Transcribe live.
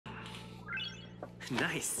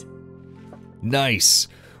Nice. Nice.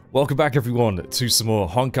 Welcome back, everyone, to some more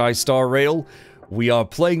Honkai Star Rail. We are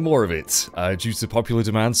playing more of it due to popular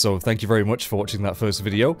demand, so thank you very much for watching that first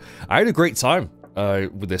video. I had a great time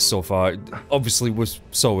with this so far. Obviously, we're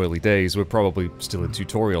so early days. We're probably still in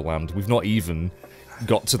tutorial land. We've not even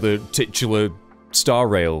got to the titular Star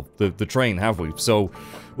Rail, the train, have we? So,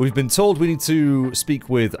 we've been told we need to speak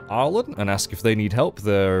with Arlen and ask if they need help.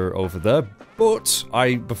 They're over there. But,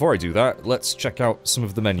 before I do that, let's check out some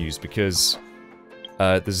of the menus, because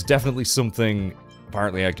there's definitely something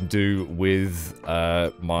apparently I can do with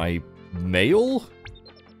my mail.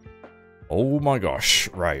 Oh my gosh.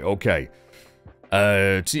 Right, okay.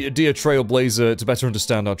 Dear Trailblazer, to better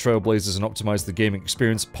understand our Trailblazers and optimize the gaming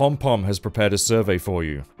experience, Pom-Pom has prepared a survey for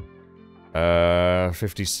you.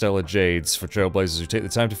 50 stellar jades for Trailblazers who take the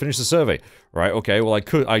time to finish the survey. Right, okay, well I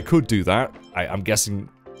could do that. I'm guessing...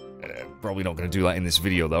 probably not going to do that in this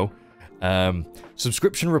video, though.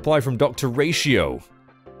 Subscription reply from Dr. Ratio.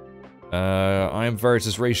 I am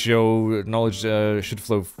Veritas Ratio. Knowledge should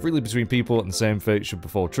flow freely between people, and the same fate should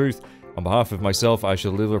befall truth. On behalf of myself, I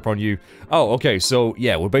shall deliver upon you. Oh, okay, so,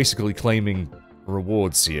 yeah, we're basically claiming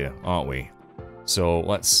rewards here, aren't we? So,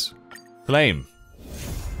 let's claim.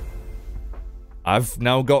 I've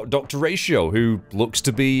now got Dr. Ratio, who looks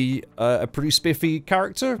to be a pretty spiffy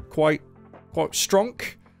character. Quite strong.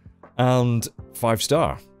 And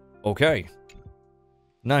 5-star. Okay.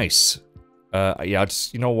 Nice. Yeah,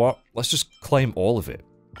 you know what? Let's just claim all of it.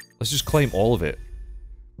 Let's just claim all of it.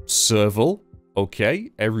 Serval. Okay.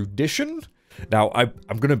 Erudition. Now,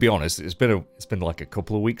 I'm gonna be honest, it's been like a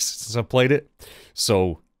couple of weeks since I played it,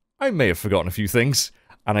 so I may have forgotten a few things,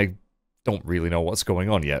 and I don't really know what's going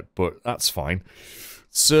on yet, but that's fine.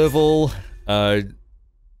 Serval. The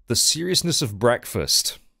seriousness of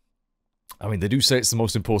breakfast. I mean, they do say it's the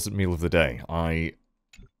most important meal of the day. I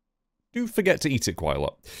do forget to eat it quite a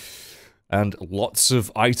lot. And lots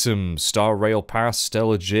of items. Star Rail Pass,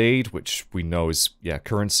 Stellar Jade, which we know is, yeah,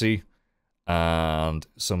 currency. And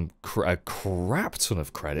a crap ton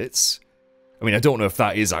of credits. I mean, I don't know if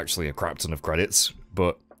that is actually a crap ton of credits,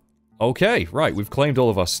 but... okay, right, we've claimed all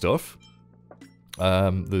of our stuff.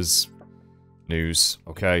 There's news,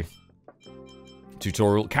 okay.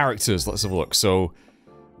 Tutorial characters, let's have a look. So...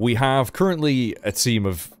 we have currently a team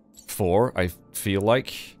of 4, I feel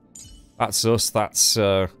like. That's us, that's,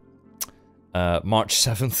 March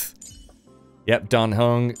 7th. Yep, Dan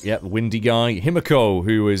Hung, yep, Windy Guy. Himiko,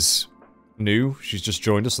 who is new, she's just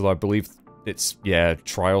joined us, although I believe it's, yeah,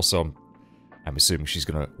 trial, so I'm assuming she's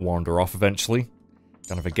gonna wander off eventually.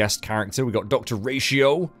 Kind of a guest character. We got Dr.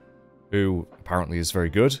 Ratio, who apparently is very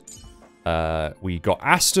good. We got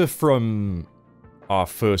Asta from our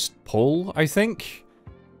first pull, I think.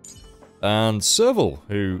 And Serval,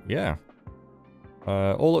 who, yeah,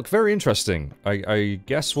 all look very interesting. I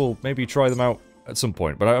guess we'll maybe try them out at some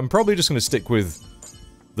point, but I'm probably just going to stick with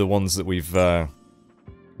the ones that we got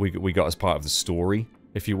as part of the story,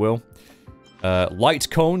 if you will. Light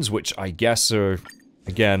cones, which I guess are,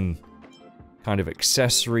 again, kind of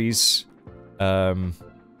accessories.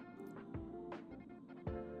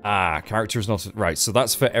 Character is not... right, so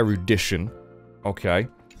that's for erudition. Okay,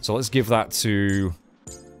 so let's give that to...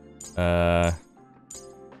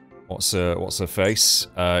 what's her face?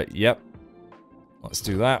 Yep. Let's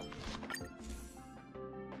do that.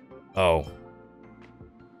 Oh.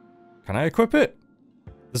 Can I equip it?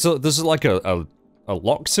 There's like a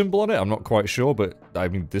lock symbol on it? I'm not quite sure, but, I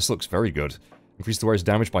mean, this looks very good. Increase the wearer's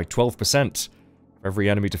damage by 12%. For every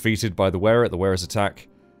enemy defeated by the wearer's attack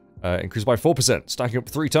increased by 4%, stacking up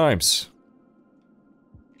 3 times.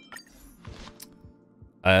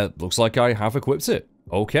 Looks like I have equipped it.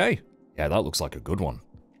 Okay. Yeah, that looks like a good one.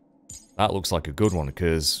 That looks like a good one,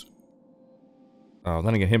 because... oh,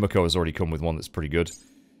 then again, Himiko has already come with one that's pretty good.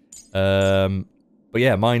 But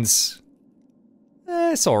yeah, mine's...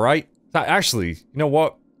 it's alright. Actually, you know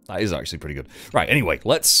what? That is actually pretty good. Right, anyway,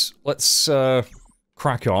 let's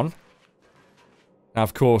crack on. Now,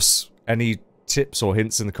 of course, any tips or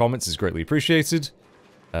hints in the comments is greatly appreciated.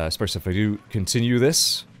 Especially if I do continue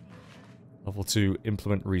this. Level 2,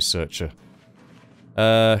 Implement Researcher.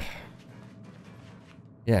 Yeah,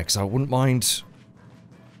 because I wouldn't mind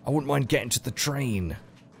getting to the train.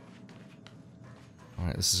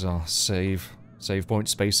 Alright, this is our save point,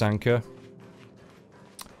 Space Anchor.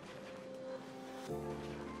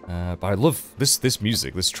 But I love this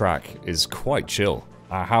music, this track is quite chill.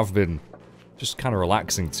 I have been just kind of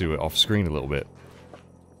relaxing to it off screen a little bit.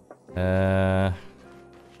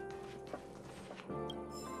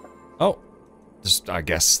 Oh, just, I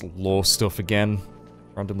guess, lore stuff again.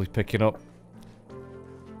 Randomly picking up.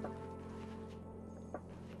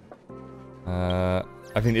 I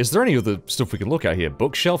mean, is there any other stuff we can look at here?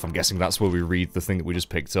 Bookshelf? I'm guessing that's where we read the thing that we just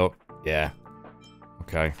picked up. Yeah.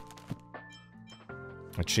 Okay.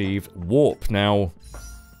 Achieve. Warp. Now,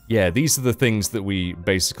 yeah, these are the things that we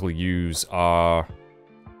basically use our...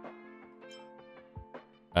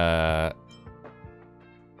 I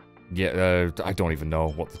don't even know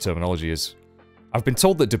what the terminology is. I've been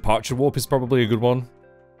told that departure warp is probably a good one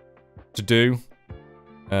to do.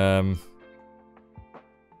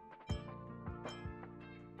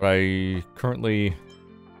 I currently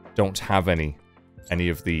don't have any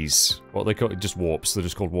of these. What they call it? Just warps. They're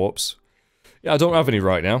just called warps. Yeah, I don't have any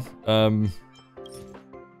right now.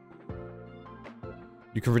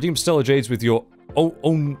 You can redeem Stellar Jades with your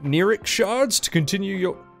Oniric shards to continue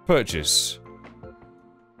your purchase.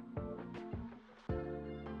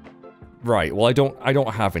 Right. Well, I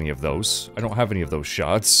don't have any of those. I don't have any of those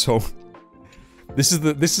shards. So this is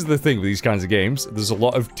the thing with these kinds of games. There's a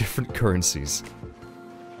lot of different currencies.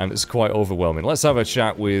 And it's quite overwhelming. Let's have a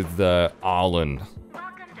chat with Arlen.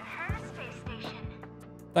 Welcome to her space station.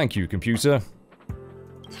 Thank you, computer.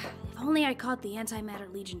 If only I caught the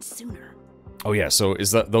Antimatter Legion sooner. Oh yeah, so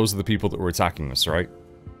those are the people that were attacking us, right?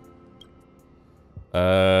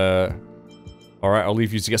 Alright, I'll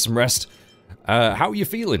leave you to get some rest. How are you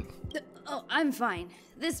feeling? Oh, I'm fine.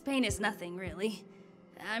 This pain is nothing, really.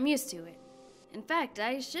 I'm used to it. In fact,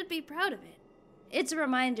 I should be proud of it. It's a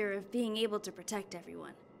reminder of being able to protect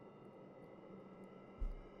everyone.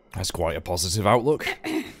 That's quite a positive outlook.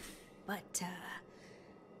 But,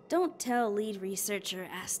 don't tell lead researcher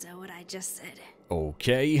Asta what I just said.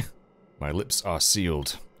 Okay. My lips are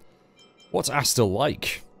sealed. What's Asta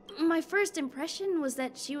like? My first impression was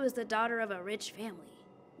that she was the daughter of a rich family.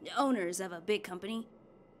 Owners of a big company.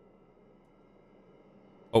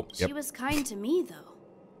 Oh, yep. She was kind to me,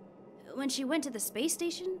 though. When she went to the space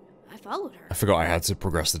station, I followed her. I forgot I had to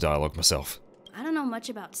progress the dialogue myself. I don't know much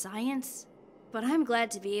about science, but I'm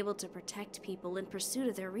glad to be able to protect people in pursuit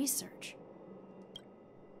of their research.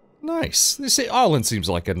 Nice. Arlen seems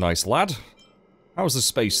like a nice lad. How's the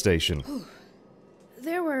space station?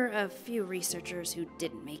 There were a few researchers who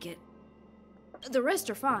didn't make it. The rest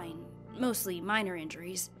are fine, mostly minor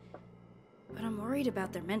injuries. But I'm worried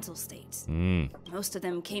about their mental states. Most of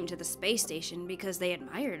them came to the space station because they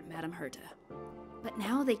admired Madame Herta. But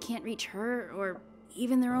now they can't reach her or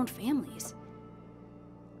even their own families.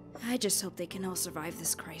 I just hope they can all survive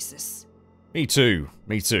this crisis. Me too.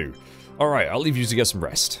 Me too. Alright, I'll leave you to get some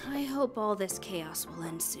rest. I hope all this chaos will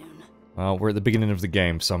end soon. Well, we're at the beginning of the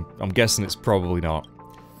game, so I'm guessing it's probably not.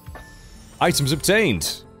 Items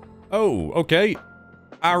obtained. Oh, okay.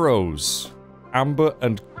 Arrows. Amber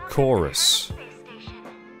and Chorus.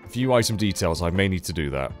 View item details. I may need to do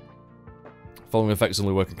that. Following effects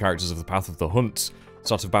only work on characters of the Path of the Hunt.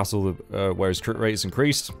 Start of battle where his crit rate is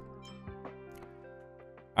increased.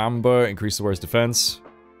 Amber, increase the wearer's defense.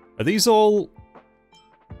 Are these all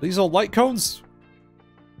light cones?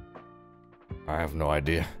 I have no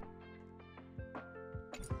idea.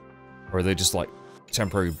 Or are they just like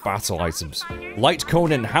temporary battle items? Light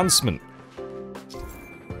cone enhancement.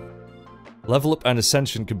 Level up and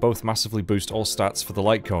ascension can both massively boost all stats for the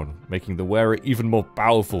light cone, making the wearer even more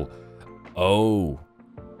powerful. Oh.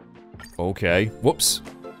 Okay. Whoops.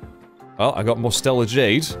 Oh, I got more Stellar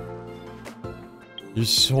Jade. There's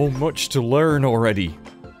so much to learn already.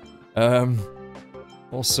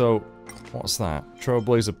 Also, what's that?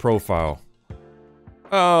 Trailblazer profile.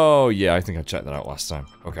 Oh, yeah, I think I checked that out last time.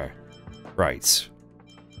 Okay. Right.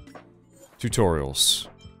 Tutorials.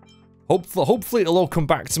 Hopefully it'll all come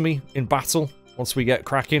back to me in battle once we get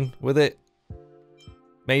cracking with it.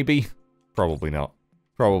 Maybe. Probably not.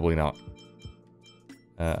 Probably not.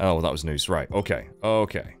 Oh, that was news. Right, okay.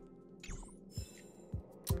 Okay.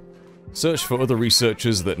 Search for other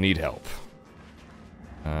researchers that need help.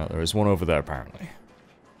 There is one over there, apparently.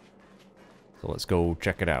 So let's go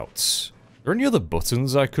check it out. Are there any other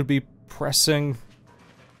buttons I could be pressing?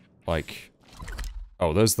 Like...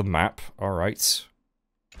 Oh, there's the map. Alright.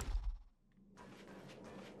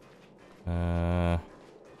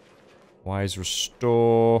 Wise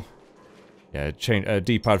restore. Yeah, change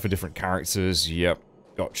D-pad for different characters. Yep,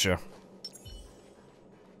 gotcha.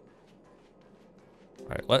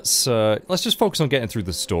 Right, let's just focus on getting through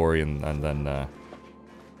the story and then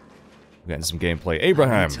getting some gameplay.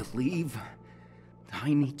 Abraham. I need to leave.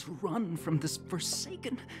 I need to run from this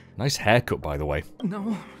forsaken. Nice haircut, by the way.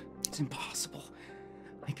 No, it's impossible.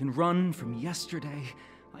 I can run from yesterday.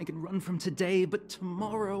 I can run from today, but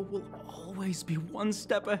tomorrow will always be one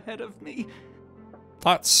step ahead of me.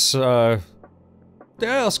 That's, yeah,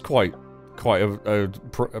 that's quite a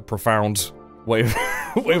profound way of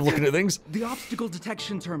way of looking at things. The obstacle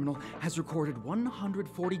detection terminal has recorded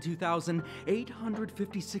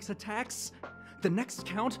 142,856 attacks. The next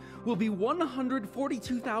count will be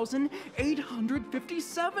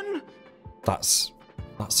 142,857. That's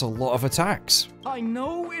a lot of attacks. I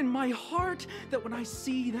know in my heart that when I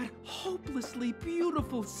see that hopelessly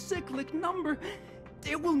beautiful cyclic number,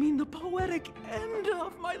 it will mean the poetic end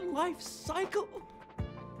of my life cycle.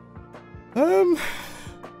 Alright,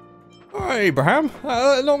 Abraham.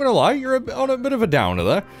 Not gonna lie, you're on a bit of a downer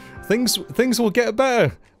there. Things will get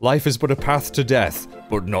better. Life is but a path to death,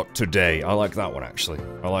 but not today. I like that one, actually.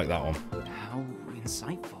 I like that one. How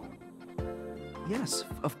insightful. Yes,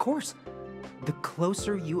 of course. The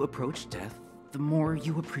closer you approach death, the more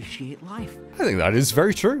you appreciate life. I think that is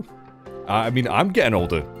very true. I mean, I'm getting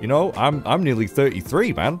older, you know? I'm nearly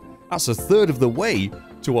 33, man. That's a third of the way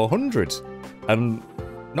to 100. And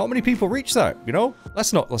not many people reach that, you know?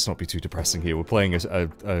 Let's not be too depressing here. We're playing a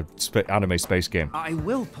anime space game. I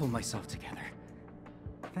will pull myself together.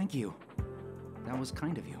 Thank you. That was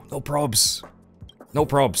kind of you. No probs. No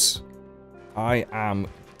probs. I am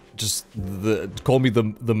just call me the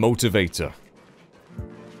motivator.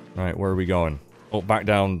 Right, where are we going? Oh, back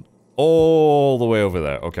down all the way over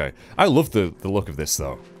there. Okay. I love the look of this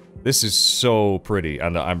though. This is so pretty,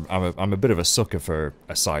 and I'm a bit of a sucker for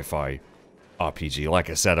a sci-fi RPG. Like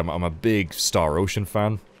I said, I'm a big Star Ocean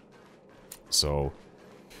fan. So,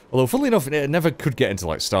 although funnily enough, it never could get into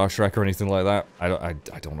like Star Trek or anything like that. I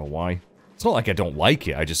don't know why. It's not like I don't like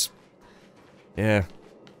it. I just, yeah,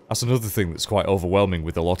 that's another thing that's quite overwhelming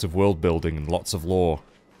with a lot of world building and lots of lore.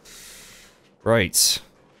 Right,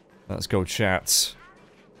 let's go chat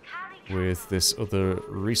with this other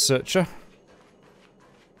researcher.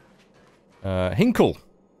 Hinkle,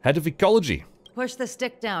 head of ecology. Push the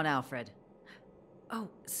stick down, Alfred. Oh,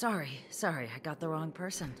 sorry, I got the wrong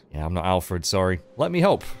person. Yeah, I'm not Alfred, sorry. Let me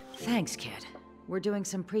help. Thanks, kid. We're doing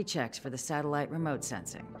some pre-checks for the satellite remote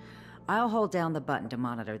sensing. I'll hold down the button to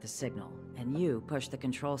monitor the signal, and you push the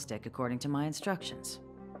control stick according to my instructions.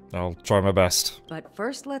 I'll try my best. But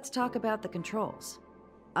first, let's talk about the controls.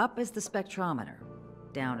 Up is the spectrometer,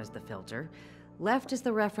 down is the filter, left is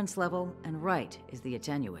the reference level, and right is the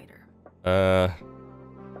attenuator.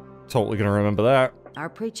 Totally gonna remember that. Our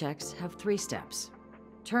pre-checks have 3 steps.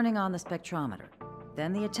 Turning on the spectrometer,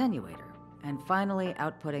 then the attenuator, and finally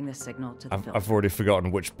outputting the signal to the filter. I've already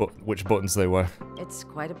forgotten which buttons they were. It's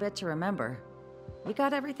quite a bit to remember. You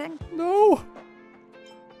got everything? No!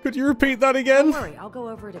 Could you repeat that again? Don't worry, I'll go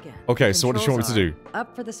over it again. Okay, so what does she want me to do?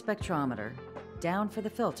 Up for the spectrometer, down for the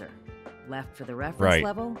filter, left for the reference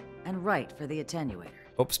level, and right for the attenuator.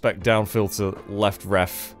 Up spec, down filter, left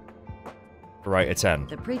ref, right atten.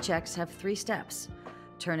 The pre-checks have 3 steps.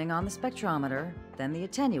 Turning on the spectrometer, then the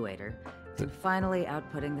attenuator, and finally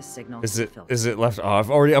outputting the signal to the filter. Is it left? Oh,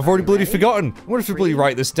 I've already bloody forgotten. What if we bloody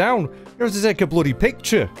write this down? You have to take a bloody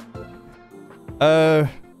picture. I'm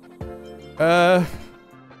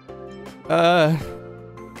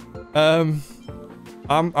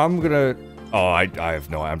gonna. Oh, I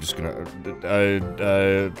have no. I'm just gonna.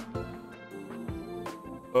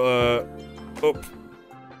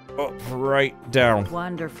 Up, right, down.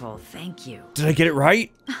 Wonderful, thank you. Did I get it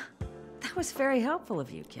right? That was very helpful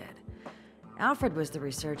of you, kid. Alfred was the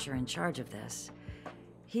researcher in charge of this.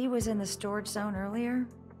 He was in the storage zone earlier.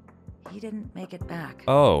 He didn't make it back.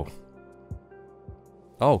 Oh.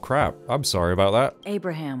 Oh, crap. I'm sorry about that.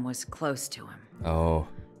 Abraham was close to him. Oh.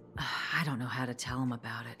 I don't know how to tell him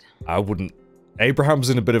about it. I wouldn't. Abraham's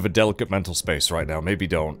in a bit of a delicate mental space right now. Maybe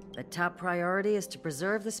don't. The top priority is to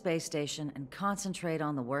preserve the space station and concentrate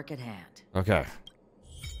on the work at hand. Okay.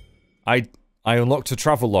 I unlocked a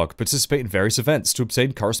travel log. Participate in various events to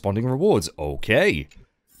obtain corresponding rewards. Okay.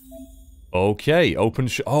 Okay. Open.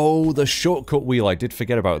 Oh, the shortcut wheel. I did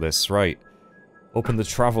forget about this. Right. Open the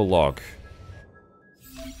travel log.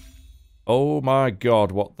 Oh my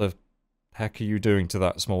god. What the heck are you doing to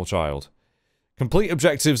that small child? Complete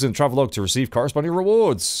objectives in travelogue to receive corresponding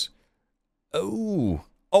rewards. Oh.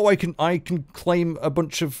 Oh, I can claim a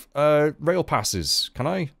bunch of rail passes. Can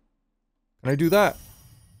I? Can I do that?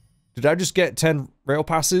 Did I just get 10 rail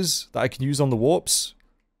passes that I can use on the warps?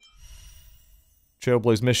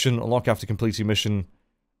 Trailblaze mission, unlock after completing mission.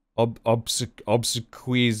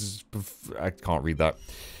 Obsequies. I can't read that.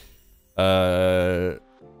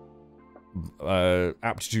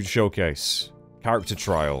 Aptitude showcase. Character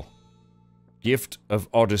trial. Gift of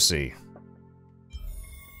Odyssey.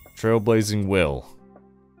 Trailblazing Will.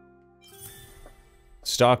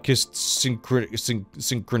 Starkist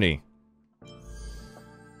Synchrony.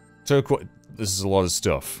 Turquoise. This is a lot of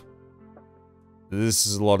stuff. This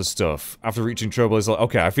is a lot of stuff. After reaching trouble, it's like,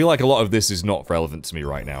 okay, I feel like a lot of this is not relevant to me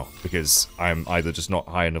right now, because I'm either just not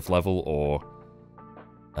high enough level, or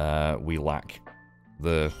we lack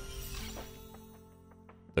the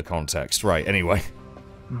context. Right, anyway.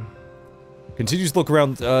 Continues to look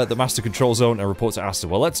around the master control zone and report to Asta.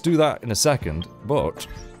 Well, let's do that in a second, but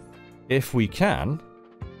if we can...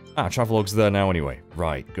 Ah, travelog's there now anyway.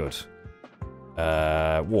 Right, good.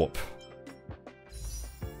 Warp.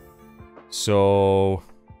 So...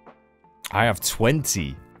 I have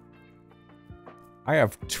 20. I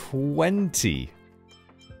have 20.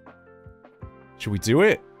 Should we do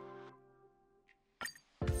it?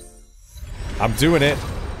 I'm doing it.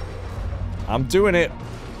 I'm doing it.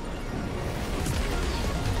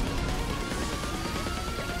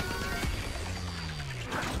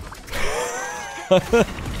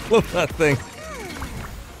 Love that thing.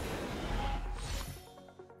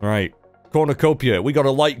 Right. Cornucopia. We got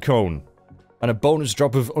a light cone. And a bonus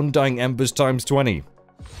drop of Undying Embers times 20.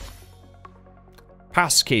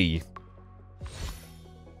 Passkey.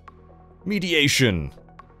 Mediation.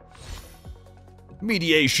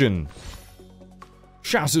 Mediation.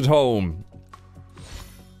 Shattered home.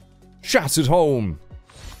 Shattered home.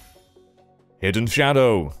 Hidden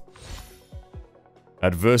shadow.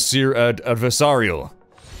 Adversarial.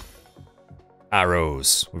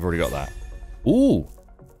 Arrows. We've already got that. Ooh.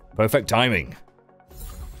 Perfect timing.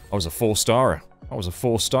 That was a 4-star. That was a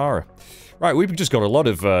 4-star. Right, we've just got a lot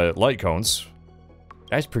of light cones.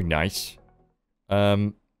 That's pretty nice.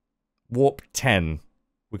 Warp 10.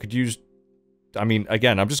 We could use... I mean,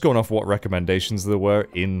 again, I'm just going off what recommendations there were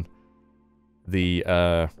in the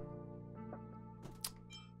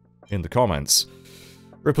comments.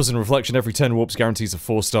 Ripples in reflection every 10 warps guarantees a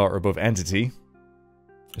 4-star or above entity.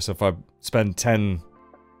 So if I spend 10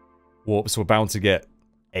 warps, we're bound to get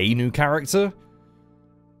a new character.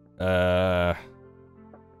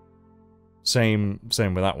 Same with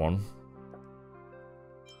that one.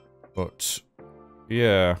 But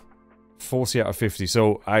yeah, 40 out of 50.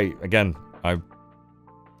 So I'm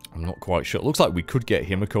not quite sure. It looks like we could get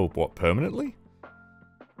Himiko, what, permanently?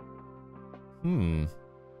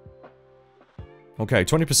 Okay,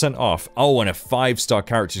 20% off. Oh, and a 5-star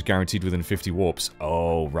character is guaranteed within 50 warps.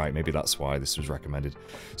 Oh, right, maybe that's why this was recommended.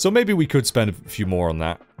 So maybe we could spend a few more on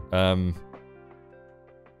that.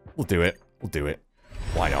 We'll do it. We'll do it.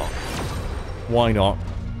 Why not? Why not?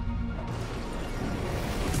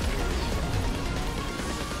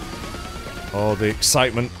 Oh, the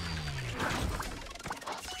excitement.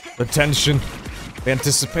 The tension. The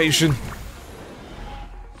anticipation.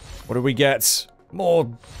 What do we get?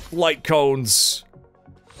 More light cones.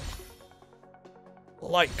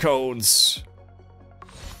 Light cones.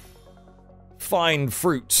 Fine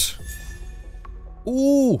fruit.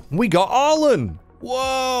 Ooh, we got Arlen.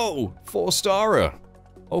 Whoa, 4-starer.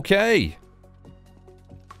 Okay.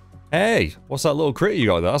 Hey, what's that little critter you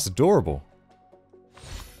got there? That's adorable.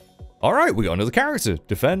 Alright, we got another character.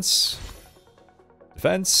 Defense.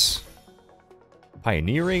 Defense.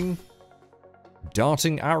 Pioneering.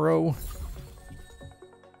 Darting arrow.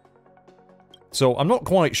 So, I'm not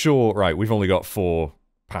quite sure... Right, we've only got 4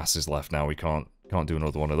 passes left now. We can't do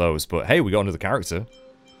another one of those. But hey, we got another character.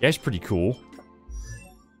 Yeah, it's pretty cool.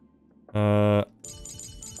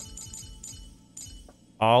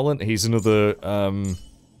 Arlen, he's another,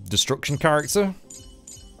 destruction character.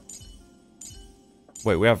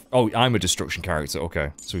 Wait, we have... Oh, I'm a destruction character.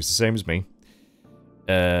 Okay, so he's the same as me.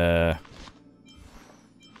 God,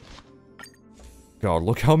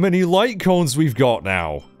 look how many light cones we've got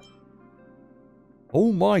now.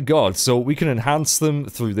 Oh my god, so we can enhance them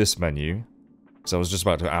through this menu. So I was just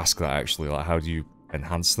about to ask that, actually, like, how do you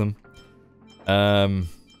enhance them?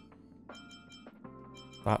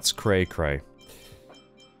 That's cray-cray.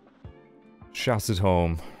 Shattered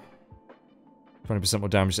home. 20% more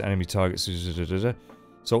damage to enemy targets.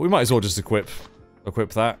 So we might as well just equip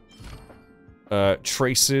that.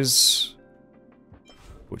 Traces.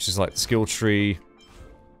 Which is like the skill tree.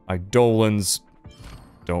 Eidolons.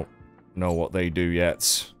 Don't know what they do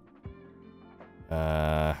yet.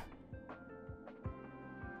 And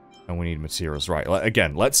we need materials. Right,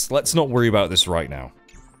 again, let's not worry about this right now.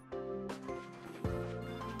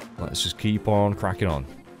 Let's just keep on cracking on.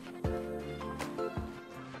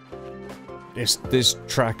 This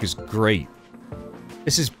track is great.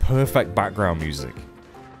 This is perfect background music.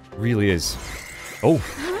 It really is. Oh.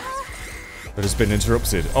 That has been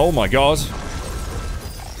interrupted. Oh my god.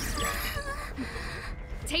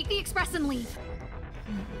 Take the express and leave.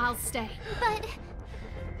 I'll stay. But...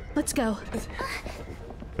 Let's go.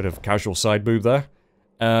 Bit of casual side boob there.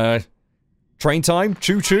 Train time?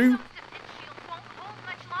 Choo-choo?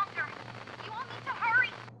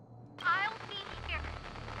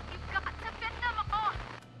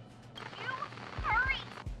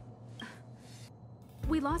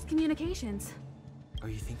 We lost communications. Are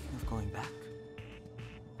you thinking of going back?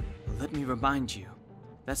 Well, let me remind you,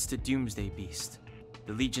 that's the Doomsday Beast,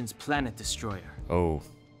 the Legion's planet destroyer. Oh.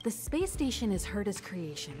 The space station is Herta's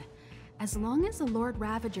creation. As long as the Lord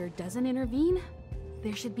Ravager doesn't intervene,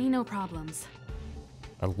 there should be no problems.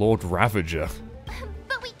 A Lord Ravager.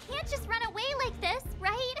 But we can't just run away like this,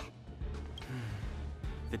 right?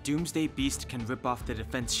 The Doomsday Beast can rip off the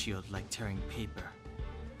defense shield like tearing paper.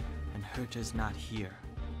 And Herta's not here.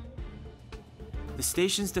 The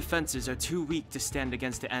station's defenses are too weak to stand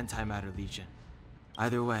against the Antimatter Legion.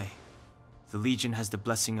 Either way, the Legion has the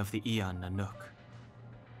blessing of the Aeon Nanook.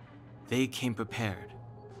 They came prepared,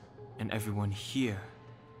 and everyone here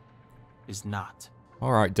is not.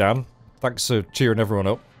 Alright, Dan. Thanks for cheering everyone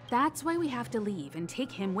up. That's why we have to leave and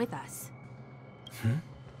take him with us.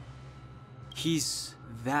 He's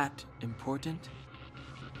that important?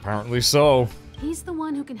 Apparently so. He's the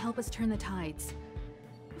one who can help us turn the tides.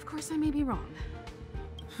 Of course, I may be wrong.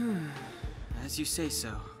 As you say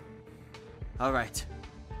so. Alright.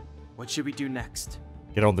 What should we do next?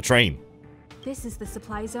 Get on the train. This is the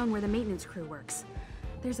supply zone where the maintenance crew works.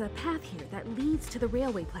 There's a path here that leads to the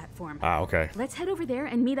railway platform. Ah, okay. Let's head over there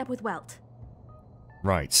and meet up with Welt.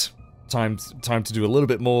 Right. Time to do a little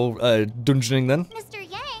bit more dungeoning then. Mr.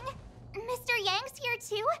 Yang? Mr. Yang's here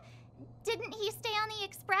too? Didn't he stay on the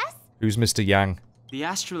Express? Who's Mr. Yang? The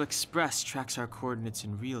Astral Express tracks our coordinates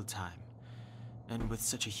in real time. And with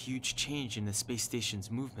such a huge change in the space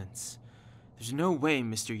station's movements, there's no way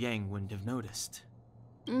Mr. Yang wouldn't have noticed.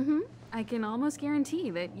 I can almost guarantee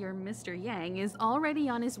that your Mr. Yang is already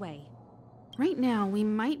on his way. Right now, we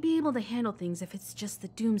might be able to handle things if it's just the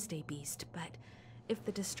Doomsday Beast, but if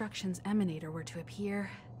the Destruction's Emanator were to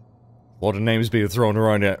appear... A lot of names being thrown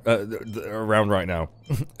around right now.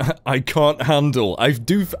 I can't handle. I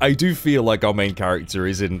do feel like our main character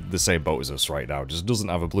is in the same boat as us right now. Just doesn't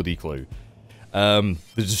have a bloody clue. The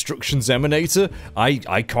Destruction's Emanator,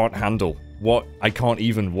 I can't handle. What? I can't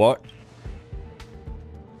even what?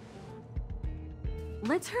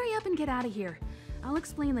 Let's hurry up and get out of here. I'll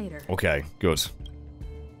explain later. Okay, good.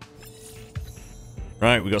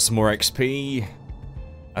 Right, we got some more XP.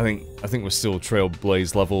 I think we're still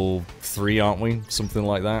Trailblaze level 3, aren't we? Something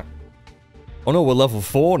like that. Oh no, we're level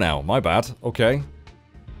 4 now. My bad. Okay.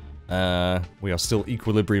 We are still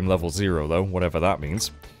Equilibrium level 0 though, whatever that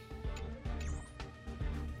means.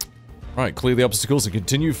 Right, clear the obstacles and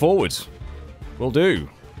continue forward. Will do.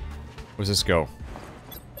 Where's this go?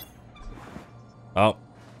 Oh,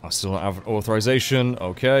 I still don't have authorization.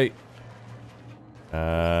 Okay.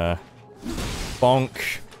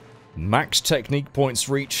 Bonk. Max technique points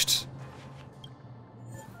reached.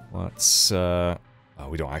 Let's, oh,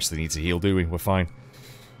 we don't actually need to heal, do we? We're fine.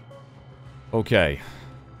 Okay.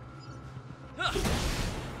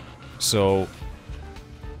 So...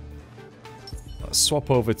 let's swap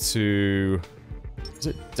over to... is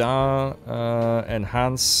it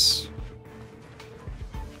enhance?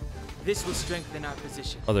 This will strengthen our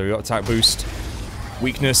position. Oh, there we go. Attack boost.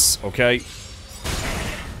 Weakness. Okay.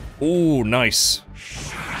 Ooh, nice.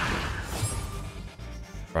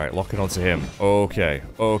 Right, locking onto him. Okay,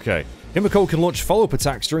 okay. Himiko can launch follow-up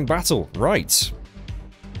attacks during battle. Right.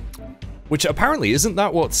 Which apparently, isn't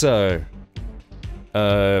that what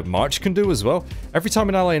March can do as well? Every time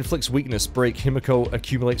an ally inflicts weakness break, Himiko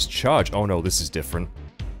accumulates charge. Oh no, this is different.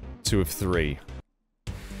 2 of 3.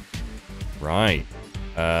 Right.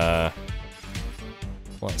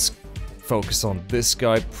 Let's focus on this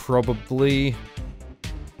guy, probably.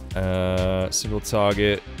 Single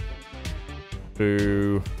target.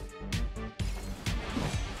 Boo.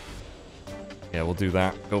 Yeah, we'll do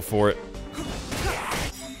that. Go for it.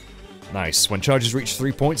 Nice. When charges reach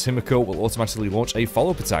 3 points, Himiko will automatically launch a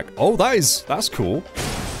follow-up attack. Oh, that's cool.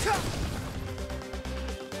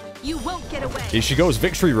 You won't get away. Here she goes,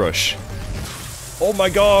 Victory Rush. Oh my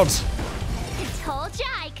god! I told ya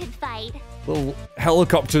I could fight. Little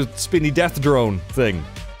helicopter spinny death drone thing.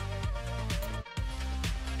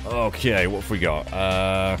 Okay, what have we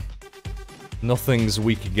got? Nothing's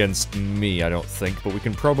weak against me, I don't think, but we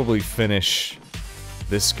can probably finish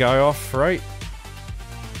this guy off, right?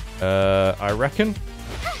 I reckon?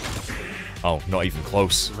 Oh, not even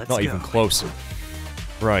close. Not even close.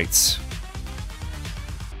 Right.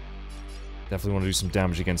 Definitely want to do some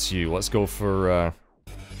damage against you. Let's go for a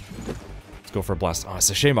blast. Oh,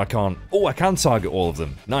 it's a shame I can't. Oh, I can target all of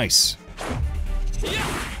them. Nice.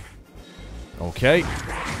 Okay.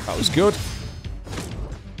 That was good.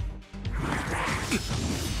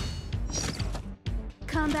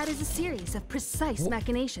 Combat is a series of precise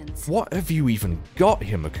machinations. What have you even got,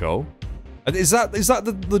 Himiko? Is that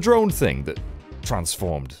the drone thing that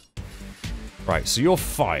transformed? Right, so you're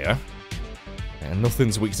fire. And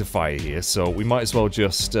nothing's weak to fire here, so we might as well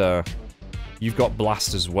just, you've got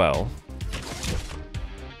blast as well.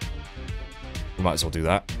 We might as well do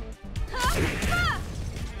that.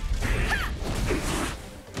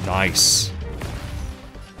 Nice.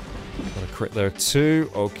 Got a crit there too.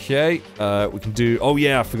 Okay. We can do... Oh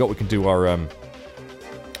yeah, I forgot we can do our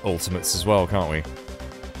ultimates as well, can't we?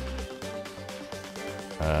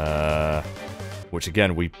 Which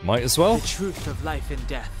again, we might as well. The truth of life and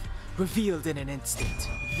death, revealed in an instant.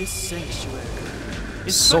 This sanctuary is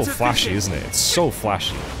It's so but a flashy, vision. isn't it? It's so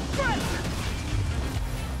flashy.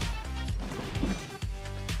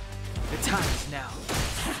 The time is now.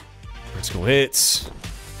 Critical hits.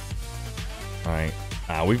 Right.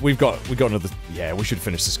 We've got another. Yeah, we should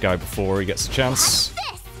finish this guy before he gets a chance.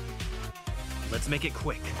 Let's make it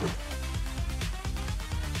quick.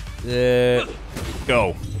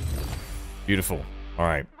 Go. Beautiful. All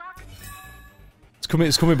right.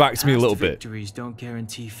 It's coming back to me a little bit. Victories don't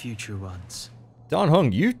guarantee future ones. Dan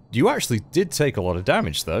Hung, you actually did take a lot of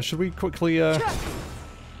damage there. Should we quickly run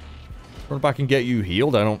back and get you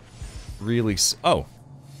healed? I don't really. Oh,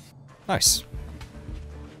 nice.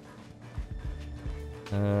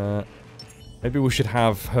 Maybe we should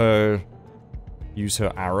have her use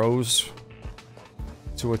her arrows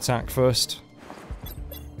to attack first.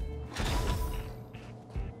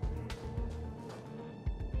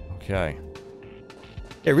 Okay.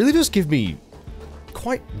 It really does give me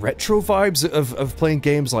quite retro vibes of playing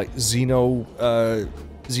games like Xenosaga.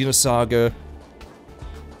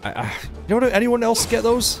 You know, anyone else get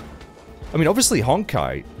those? I mean, obviously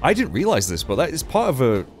Honkai. I didn't realize this, but that is part of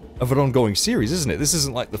an ongoing series, isn't it? This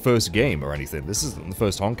isn't like the first game or anything. This isn't the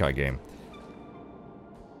first Honkai game.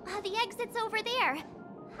 The exit's over there.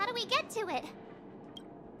 How do we get to it?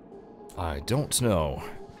 I don't know.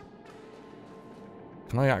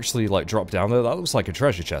 Can I actually, like, drop down there? That looks like a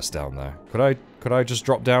treasure chest down there. Could I just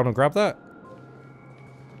drop down and grab that?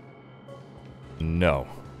 No.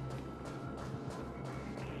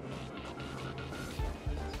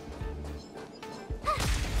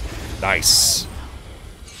 Nice.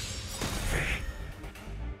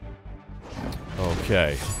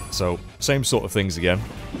 Okay, so same sort of things again.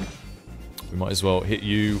 We might as well hit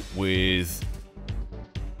you with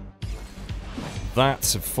that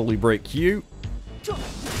to fully break you.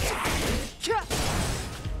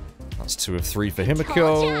 That's 2 of 3 for Told ya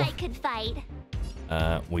Himiko. I could fight.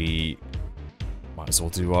 We might as well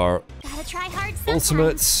do our Gotta try hard sometimes.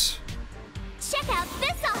 ultimates. Check out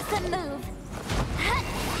this awesome move.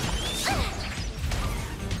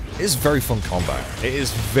 It is very fun combat. It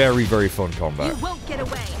is very, very fun combat. You won't get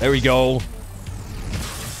away. There we go.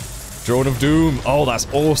 Drone of Doom. Oh, that's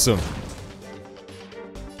awesome.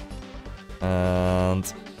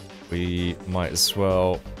 And we might as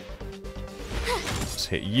well just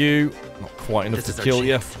hit you. Not quite enough to kill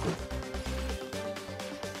you.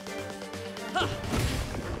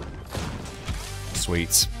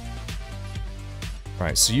 Sweet.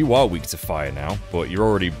 Right, so you are weak to fire now, but you're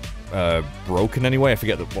already broken anyway. I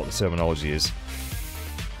forget what the terminology is.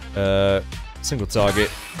 Single target.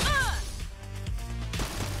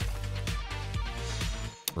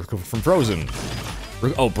 Recover from frozen.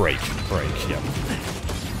 Oh, break. Break, yeah.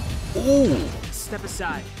 Ooh! Step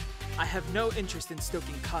aside. I have no interest in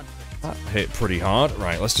stoking conflict. That hit pretty hard.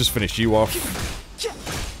 Right, let's just finish you off.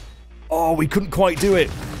 Oh, we couldn't quite do it.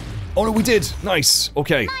 Oh, no, we did. Nice.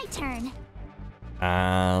 Okay. My turn.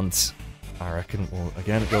 And I reckon we'll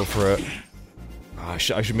again go for it. Oh, I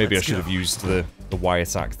should have used the Y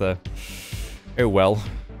attack there. Oh well.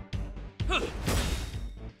 Oh,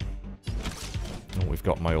 we've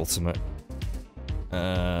got my ultimate.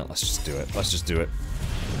 Let's just do it. Let's just do it.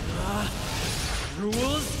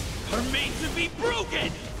 Rules are made to be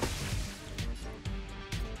broken!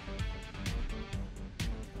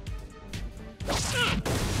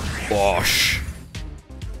 Bosh.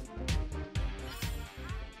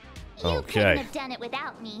 You couldn't Okay. have done it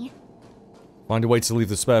without me. Find a way to leave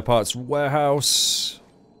the spare parts warehouse.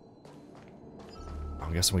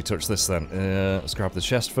 I'm guessing we touch this then. Let's grab the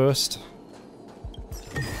chest first.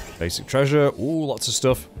 Basic treasure. Ooh, lots of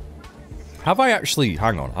stuff. Have I actually...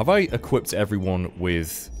 Hang on. Have I equipped everyone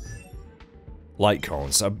with light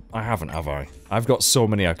cones? I haven't, have I? I've got so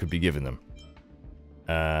many I could be giving them.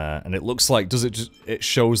 And it looks like... Does it just... It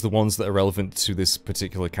shows the ones that are relevant to this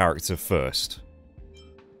particular character first.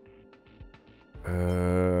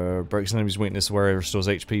 Breaks an enemy's weakness where it restores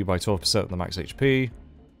HP by 12% of the max HP.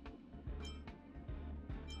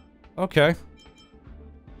 Okay.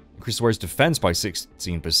 Increase the wearer's defense by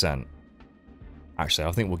 16%. Actually,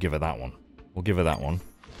 I think we'll give her that one. We'll give her that one.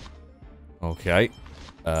 Okay.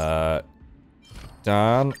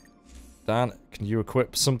 Dan, can you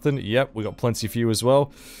equip something? Yep, we got plenty for you as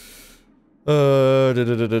well. Increase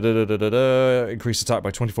attack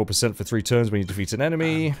by 24% for 3 turns when you defeat an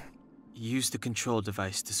enemy. Use the control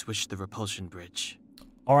device to switch the repulsion bridge.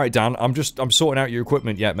 Alright, Dan, I'm sorting out your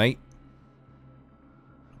equipment yet, mate.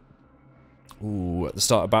 Ooh, at the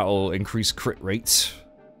start of battle, increase crit rate.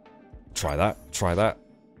 Try that.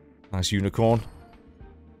 Nice unicorn.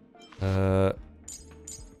 I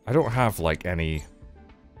don't have, like, any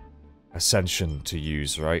ascension to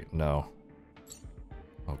use, right? No.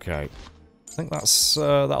 Okay. I think that's,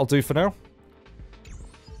 that'll do for now.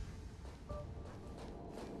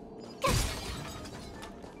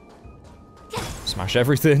 Smash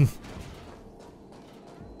everything.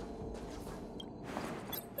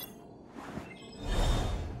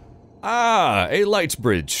 Ah, a light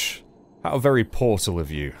bridge. How very portal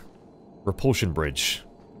of you. Repulsion bridge.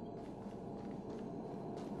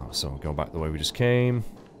 Oh, so we'll go back the way we just came.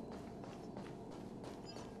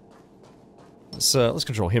 Let's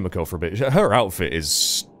control Himiko for a bit. Her outfit is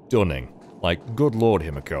stunning. Like, good lord,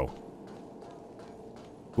 Himiko.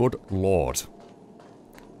 Good lord.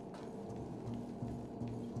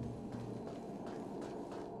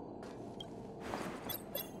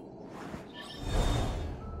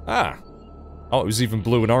 Ah. Oh, it was even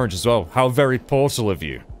blue and orange as well. How very portal of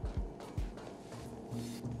you.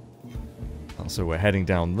 So we're heading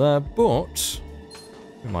down there, but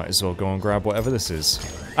we might as well go and grab whatever this is.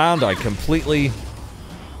 And I completely...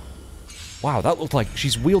 Wow, that looked like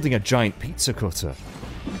she's wielding a giant pizza cutter.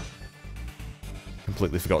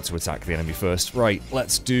 Completely forgot to attack the enemy first. Right,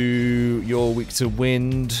 let's do... You're weak to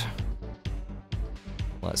wind.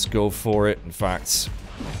 Let's go for it, in fact.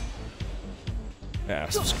 Yeah,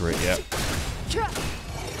 that's great, yeah.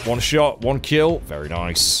 One shot, one kill. Very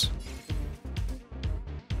nice.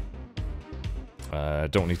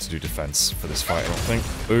 Don't need to do defense for this fight, I don't think.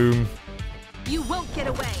 Boom. You won't get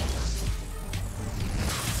away.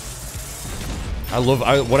 I love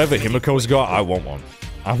whatever Himiko's got. I want one.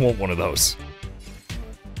 I want one of those.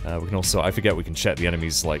 We can also, I forget, we can check the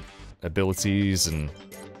enemy's like abilities and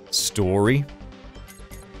story.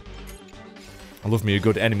 I love me a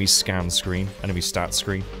good enemy scan screen, enemy stat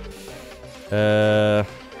screen. Yeah,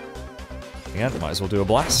 might as well do a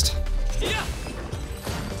blast.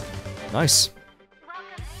 Nice.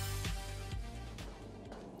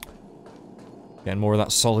 Getting more of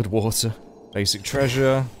that solid water. Basic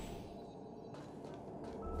treasure.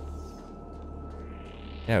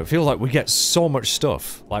 Yeah, I feel like we get so much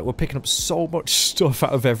stuff. Like, we're picking up so much stuff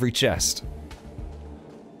out of every chest.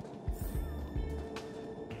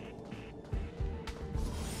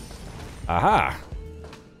 Aha!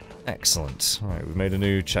 Excellent. Alright, we've made a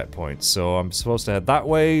new checkpoint. So I'm supposed to head that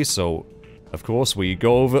way, so... Of course, we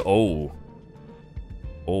go over... Oh.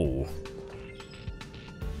 Oh.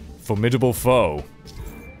 Formidable foe.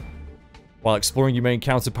 While exploring, you may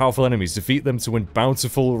encounter powerful enemies. Defeat them to win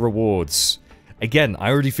bountiful rewards. Again,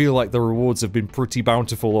 I already feel like the rewards have been pretty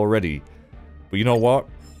bountiful already. But you know what?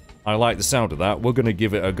 I like the sound of that. We're gonna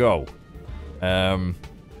give it a go. What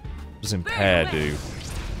does impair do?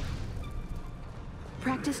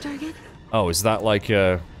 Practice target? Oh, is that like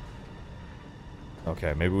a...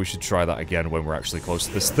 Okay, maybe we should try that again when we're actually close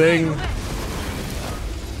to this thing.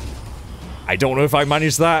 I don't know if I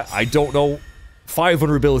managed that. I don't know.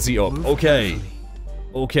 500 ability up. Okay.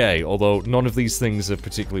 Okay, although none of these things are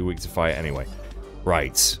particularly weak to fire anyway.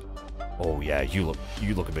 Right. Oh yeah, you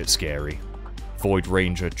look a bit scary. Void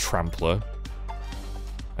Ranger Trampler.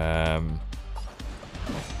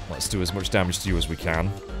 Let's do as much damage to you as we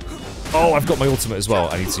can. Oh, I've got my ultimate as well.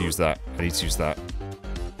 I need to use that. Let's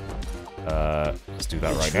do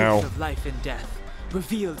that right now. Of life and death,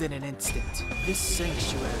 revealed in an instant. This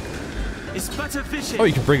sanctuary is but a vision. Oh,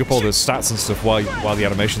 you can bring up all the stats and stuff while the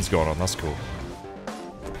animation's going on. That's cool.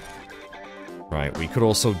 Right, we could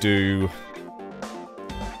also do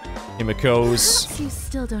Himiko's. Perhaps you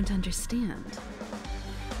still don't understand.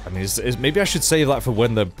 I mean, maybe I should save that for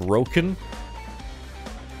when they're broken.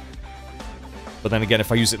 But then again,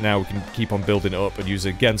 if I use it now, we can keep on building it up and use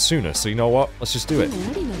it again sooner. So you know what? Let's just do it. I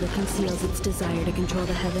already know that conceals its desire to control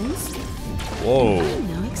the heavens. Whoa. I'm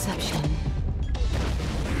no exception.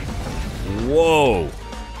 Whoa.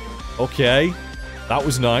 Okay. That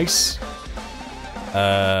was nice.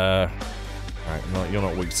 Alright, no, you're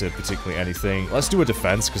not weak to particularly anything. Let's do a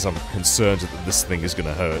defense, because I'm concerned that this thing is going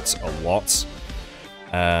to hurt a lot.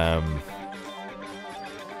 I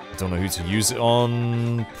don't know who to use it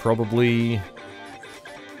on. Probably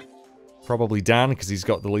Dan, because he's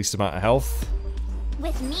got the least amount of health.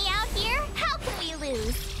 With me out here, how can we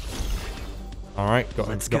lose? Alright, got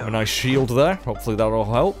a nice shield there. Hopefully that'll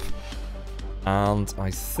help. And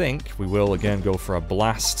I think we will again go for a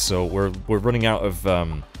blast. So we're running out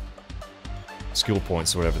of skill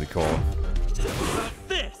points or whatever they call them.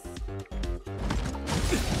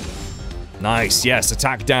 Nice, yes,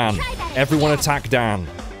 attack Dan. Everyone attack Dan.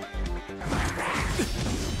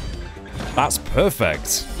 That's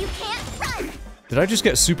perfect. You can't run. Did I just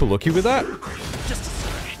get super lucky with that?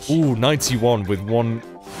 Ooh, 91 with one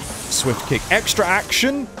swift kick. Extra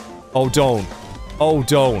action? Oh, don't. Oh,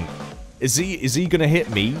 don't. Is he gonna hit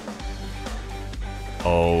me?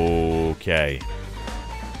 Okay.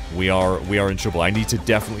 We are in trouble. I need to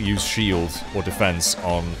definitely use shield or defense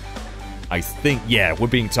on... I think, yeah, we're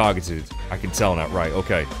being targeted. I can tell now. Right,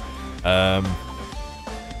 okay.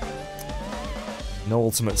 No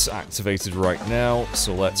ultimates activated right now,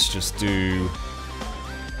 so let's just do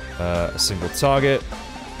a single target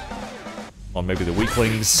on maybe the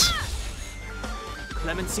weaklings.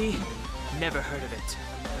 Clemency? Never heard of it.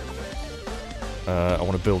 I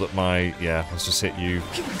want to build up my... Yeah, let's just hit you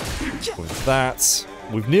with that.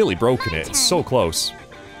 We've nearly broken it. It's so close.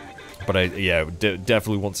 But I, yeah,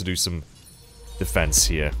 definitely want to do some defense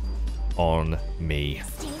here on me.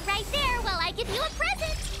 Stay right there while I give you a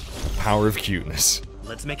present. Power of cuteness.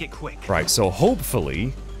 Let's make it quick. Right, so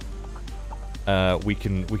hopefully we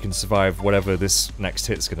can survive whatever this next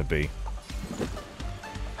hit's gonna be.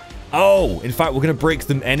 Oh, in fact, we're gonna break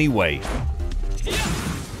them anyway.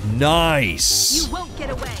 Nice. You won't get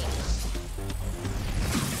away.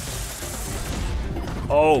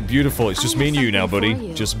 Oh, beautiful. It's just me and you now,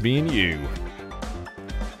 buddy. Just me and you.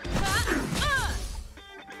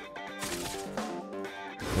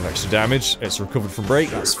 No extra damage. It's recovered from break.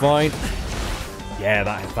 That's fine. Yeah,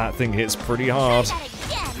 that thing hits pretty hard. Oh,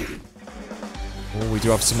 we do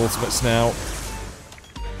have some ultimates now.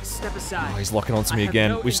 Step aside. Oh, he's locking onto me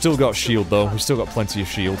again. We've still got shield, though. We've still got plenty of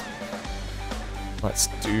shield. Let's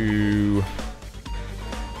do...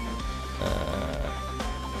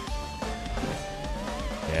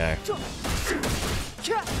 yeah.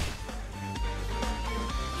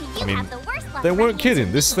 I mean, they weren't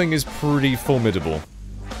kidding. This thing is pretty formidable.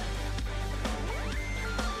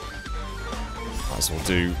 Might as well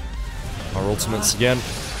do our ultimates again.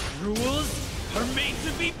 Rules are made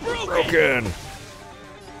to be broken. Broken.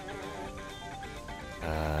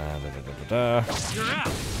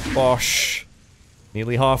 Bosh.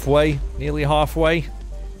 Nearly halfway. Nearly halfway.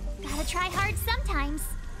 Gotta try hard sometimes.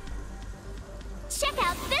 Check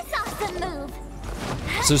out this awesome move.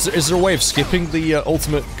 So is there a way of skipping the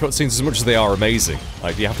ultimate cutscenes as much as they are amazing?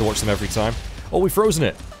 Like, do you have to watch them every time? Oh, we've frozen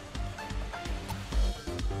it.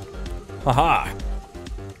 Haha.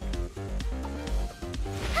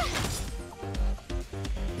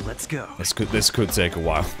 Let's go. This could take a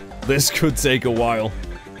while. This could take a while.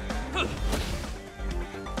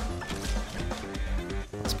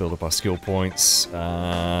 Let's build up our skill points.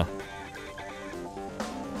 One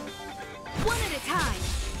at a time.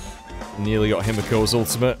 Nearly got Himiko's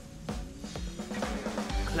ultimate.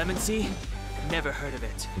 Clemency? Never heard of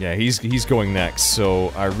it. Yeah, he's going next,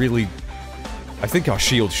 so I think our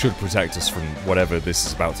shield should protect us from whatever this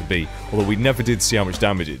is about to be. Although we never did see how much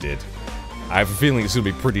damage it did. I have a feeling it's gonna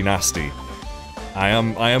be pretty nasty. I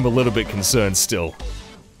am a little bit concerned still.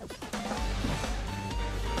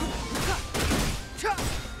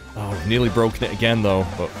 Oh, we've nearly broken it again though,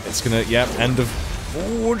 but it's gonna, yep, end of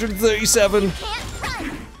 137.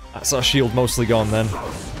 That's our shield mostly gone then.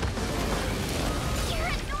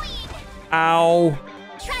 Ow!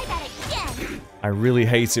 Try that again. I really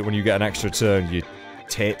hate it when you get an extra turn, you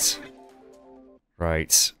tit.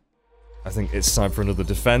 Right. I think it's time for another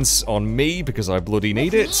defense on me because I bloody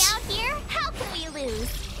need it. Me out here? How can we lose?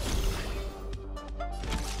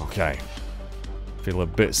 Okay. Feel a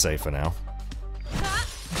bit safer now.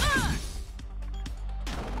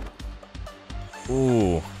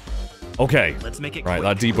 Ooh. Okay. Let's make it right,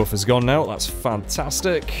 quick. that debuff is gone now. That's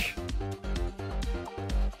fantastic.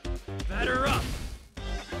 Batter up.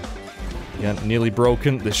 Yeah, nearly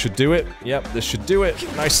broken. This should do it. Yep, this should do it.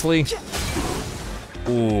 Nicely.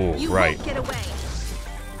 Ooh, You right. won't get away.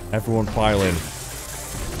 Everyone pile in.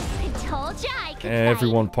 I told ya I could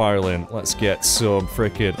Everyone pile in. Let's get some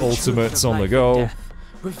frickin' ultimates on the go. Death,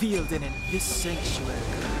 revealed in this sanctuary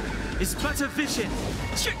is but a vision.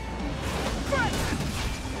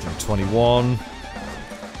 21.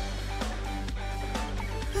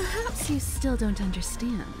 Perhaps you still don't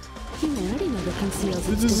understand. Humanity never conceals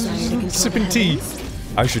its desire to control Sipping the tea.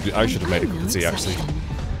 heavens. I should have made a cup of tea actually.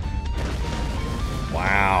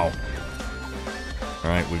 Wow.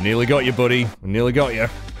 Alright, we've nearly got you, buddy. We've nearly got you.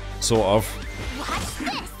 Sort of. Watch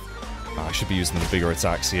this. Oh, I should be using the bigger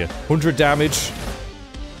attacks here. 100 damage.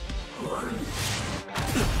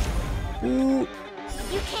 Ooh.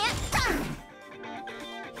 You can't run.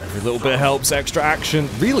 Every little bit helps, extra action.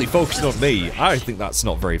 Really focusing on me. I think that's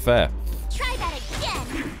not very fair. Try that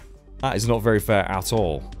again. That is not very fair at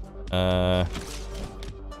all. Gotta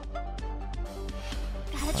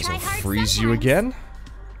Might as try well hard freeze you sometimes. again.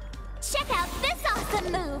 Check out this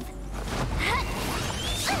awesome move.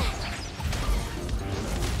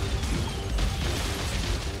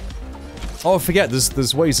 Oh, I forget,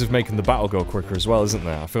 there's ways of making the battle go quicker as well, isn't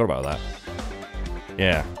there? I forgot about that.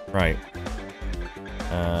 Yeah, right.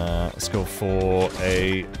 Let's go for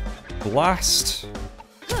a blast.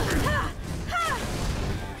 You're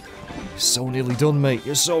so nearly done, mate.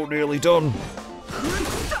 You're so nearly done.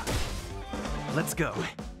 Let's go.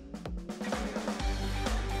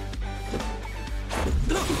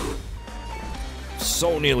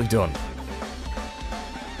 So nearly done.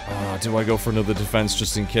 Do I go for another defense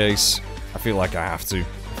just in case? I feel like I have to.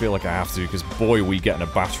 I feel like I have to, because boy, are we getting a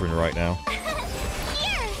battering right now.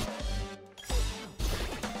 Here.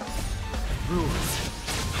 Rules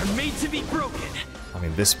are made to be broken. I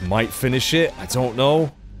mean, this might finish it. I don't know.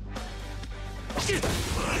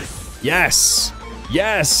 Yes!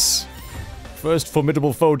 Yes! First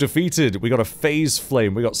formidable foe defeated. We got a phase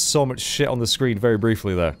flame. We got so much shit on the screen very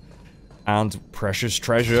briefly there. And precious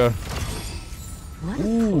treasure. What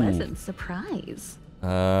a pleasant surprise.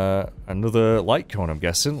 Another light cone, I'm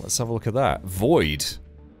guessing. Let's have a look at that. Void.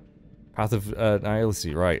 Path of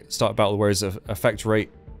Nihility, right. Start battle whereas effect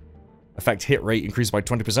hit rate increased by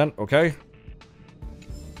 20%, okay.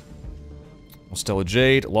 Stellar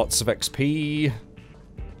Jade, lots of XP.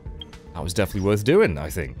 That was definitely worth doing, I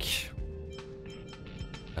think.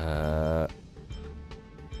 Right,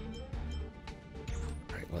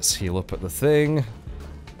 let's heal up at the thing.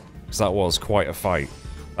 Because that was quite a fight.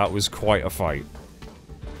 That was quite a fight.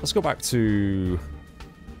 Let's go back to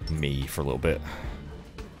me for a little bit.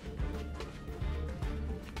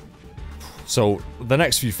 So, the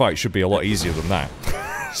next few fights should be a lot easier than that.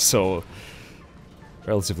 So,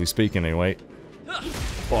 relatively speaking anyway.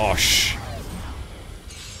 Bosh.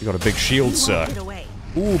 You got a big shield, sir.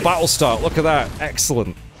 Ooh, battle start. Look at that.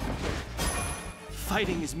 Excellent.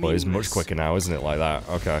 Fighting is Well, it's meaningless. much quicker now, isn't it? Like that.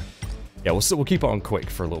 Okay. Yeah, we'll keep it on quick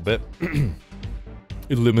for a little bit.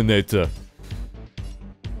 Eliminator.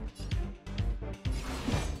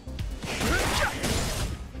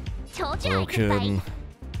 Told you I could Broken. fight.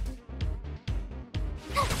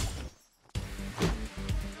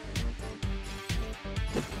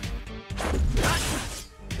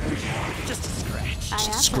 Just a scratch. I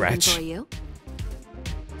have Scratch. something for you.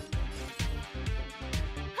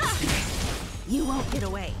 You won't get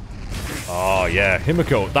away. Oh, yeah.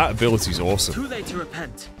 Himiko, that ability's awesome. Too late to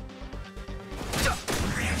repent.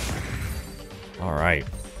 Alright.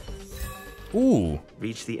 Ooh.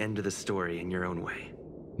 Reach the end of the story in your own way.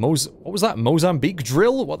 What was that? Mozambique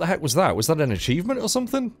drill? What the heck was that? Was that an achievement or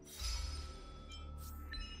something?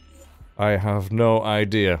 I have no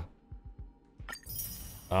idea.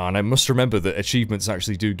 And I must remember that achievements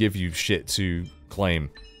actually do give you shit to claim.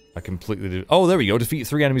 I completely did. Oh, there we go. Defeat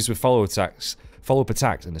 3 enemies with follow-up attacks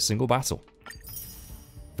in a single battle.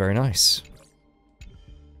 Very nice.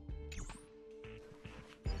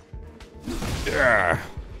 Yeah.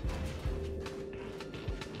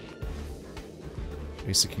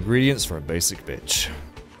 Basic ingredients for a basic bitch.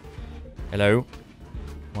 Hello.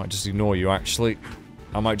 Might just ignore you, actually.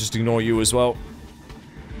 I might just ignore you as well.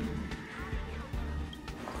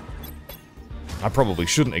 I probably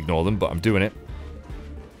shouldn't ignore them, but I'm doing it.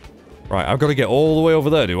 Right, I've got to get all the way over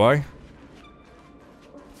there, do I?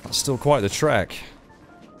 That's still quite the trek.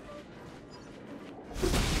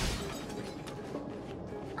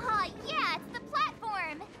 Aw, yeah, it's the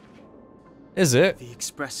platform. Is it? The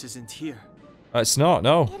express isn't here. It's not,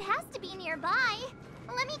 no. It has to be nearby.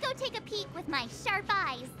 Let me go take a peek with my sharp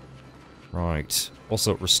eyes. Right.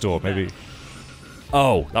 Also, restore, maybe.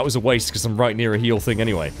 Oh, that was a waste because I'm right near a heal thing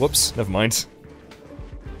anyway. Whoops, never mind.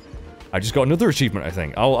 I just got another achievement, I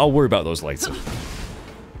think. I'll worry about those later.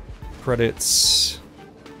 Credits.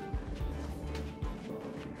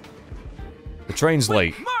 The train's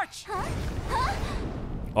late. March!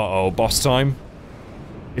 Uh-oh, boss time.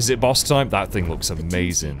 Is it boss time? That thing looks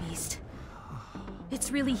amazing. Beast.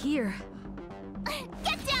 It's really here.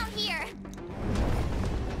 Get down here.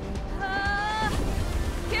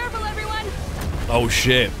 Careful, everyone! Oh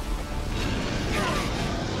shit.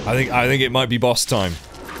 I think it might be boss time.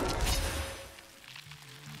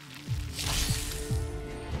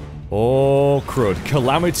 Oh crud.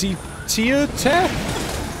 Calamity tier te?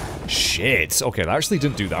 Shit. Okay, that actually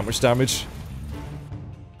didn't do that much damage.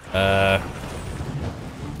 Ow.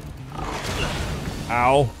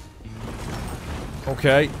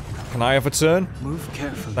 Okay. Can I have a turn? Move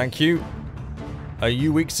carefully. Thank you. Are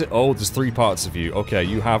you weak to... Oh, there's 3 parts of you. Okay,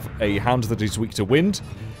 you have a hand that is weak to wind,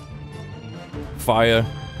 fire,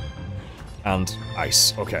 and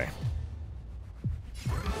ice. Okay.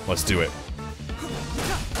 Let's do it.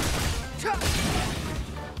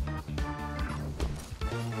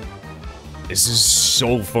 This is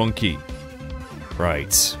so funky.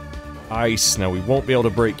 Right. Ice. Now, we won't be able to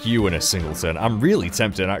break you in a single turn. I'm really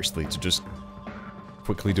tempted, actually, to just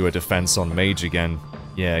quickly do a defense on Mage again.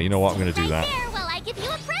 Yeah, you know what? I'm going to do that.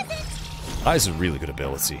 That is a really good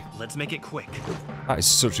ability. Let's make it quick. That is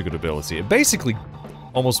such a good ability. It basically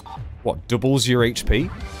almost, what, doubles your HP?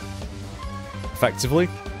 Effectively.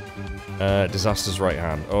 Disaster's right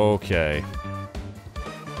hand. Okay.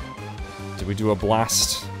 Did we do a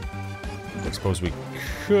blast? I suppose we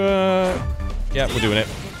could. Yeah, we're doing it.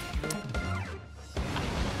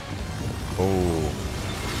 Oh.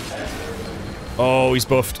 Oh, he's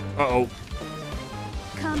buffed. Uh-oh.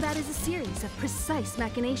 Combat is a series of precise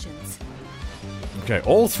machinations. Okay,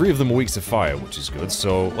 all 3 of them are weak to fire, which is good,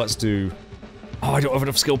 so let's do... Oh, I don't have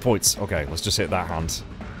enough skill points. Okay, let's just hit that hand.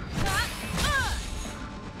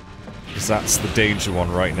 Because that's the danger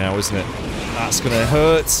one right now, isn't it? That's gonna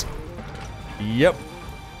hurt. Yep.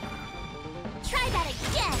 Try that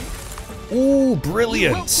again. Ooh,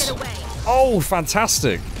 brilliant! Oh,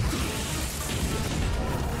 fantastic!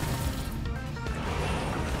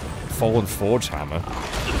 Fallen Forge Hammer.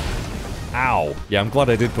 Ow. Yeah, I'm glad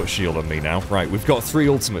I did put shield on me now. Right, we've got 3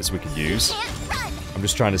 ultimates we can use. I'm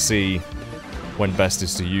just trying to see when best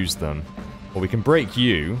is to use them. Well, we can break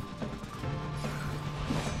you.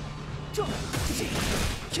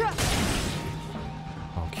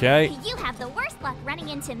 Okay. You have the worst luck running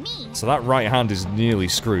into me. So that right hand is nearly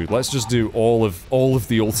screwed. Let's just do all of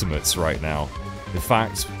the ultimates right now. In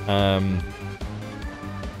fact, let's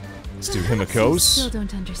do Himiko's. Still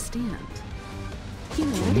don't understand.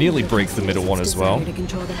 We'll nearly break the middle one as well. To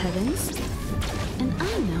control the heavens, and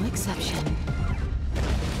I'm no exception.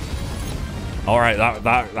 All right,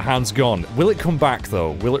 that hand's gone. Will it come back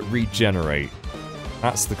though? Will it regenerate?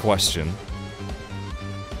 That's the question.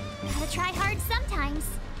 Gotta try hard sometimes.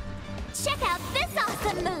 Check out this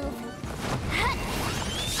awesome move.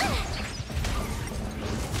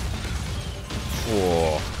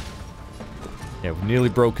 Oh. Yeah, we've nearly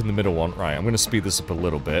broken the middle one. Right, I'm going to speed this up a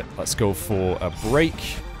little bit. Let's go for a break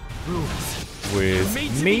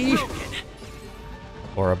with me.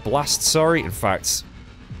 Or a blast, sorry. In fact...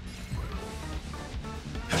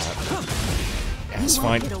 yeah, it's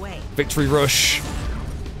fine. Victory rush.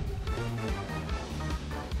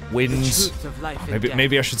 Wind.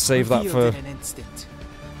 Maybe I should save that for...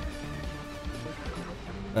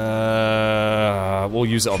 we'll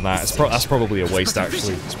use it on that. That's probably a waste,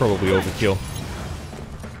 actually. It's probably overkill.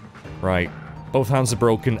 Right. Both hands are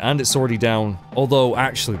broken, and it's already down. Although,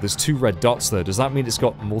 actually, there's 2 red dots there. Does that mean it's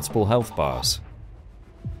got multiple health bars?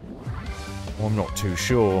 Well, I'm not too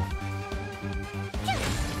sure.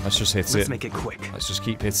 Let's just hit it. Let's make it quick. Let's just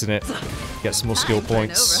keep hitting it. Get some more skill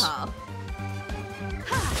points.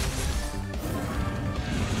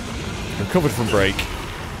 Recovered from break.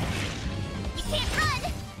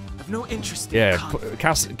 I've no interest in Yeah,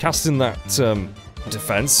 casting that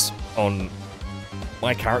defense on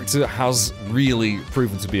my character has really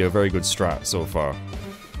proven to be a very good strat so far.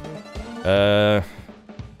 Yeah,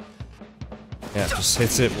 just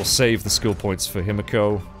hit it. We'll save the skill points for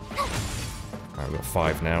Himiko. Alright, we've got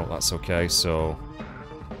 5 now. That's okay, so...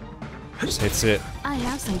 just hit it. I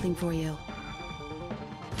have something for you.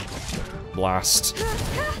 Blast.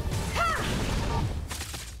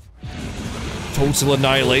 Total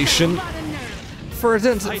Annihilation. For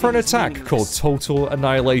an attack called Total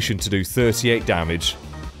Annihilation to do 38 damage.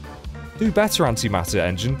 Do better, Antimatter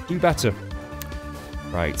Engine. Do better.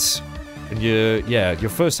 Right. And your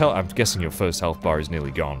first health... I'm guessing your first health bar is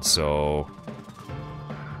nearly gone, so...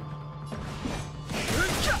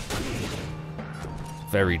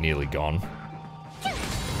 very nearly gone.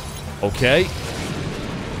 Okay.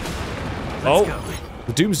 Oh!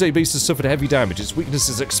 The Doomsday Beast has suffered heavy damage. Its weakness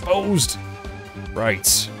is exposed!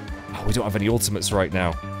 Right. Oh, we don't have any ultimates right now.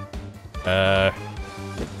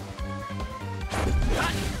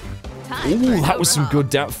 Ooh, that was some good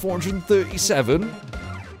damage. 437.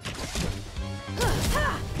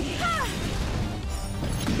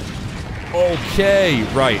 Okay,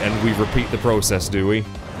 right, and we repeat the process, do we?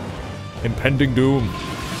 Impending doom.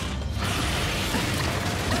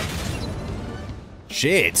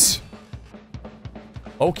 Shit.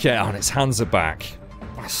 Okay, and its hands are back.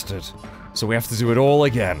 Bastard. So we have to do it all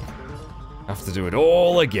again. Have to do it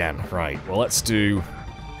all again. Right, well, let's do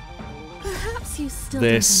Perhaps you still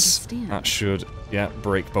this. don't understand. That should Yeah,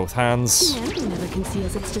 break both hands. The Ant never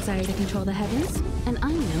conceals its desire to control the heavens, and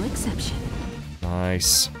I'm no exception.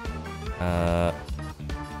 Nice. I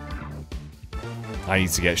need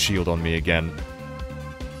to get shield on me again.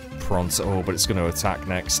 Pronto, but it's going to attack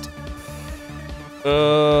next.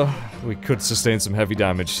 We could sustain some heavy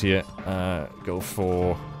damage here. Go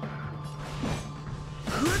for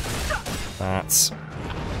that.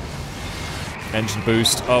 Engine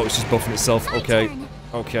boost. Oh, it's just buffing itself. Okay.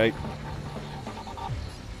 Okay.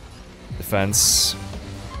 Defense.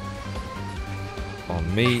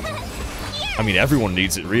 On me. I mean, everyone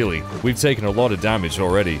needs it, really. We've taken a lot of damage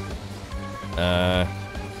already.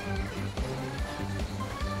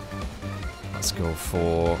 Let's go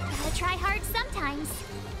for... Gotta try hard sometimes.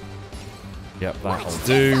 Yep, that'll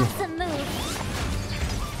do. Awesome move.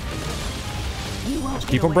 Just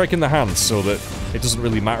keep on breaking the hands so that it doesn't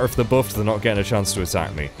really matter if they're buffed, they're not getting a chance to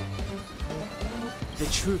attack me. The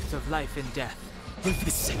truth of life and death. If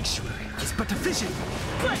the sanctuary is but a vision,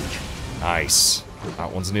 break! Nice.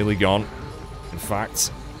 That one's nearly gone. In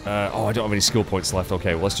fact, oh, I don't have any skill points left.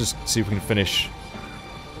 Okay, well, let's just see if we can finish.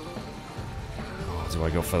 Oh, do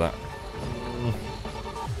I go for that?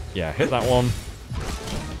 Yeah, hit that one.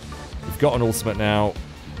 We've got an ultimate now.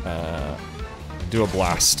 Do a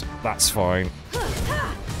blast. That's fine.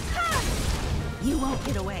 You won't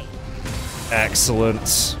get away.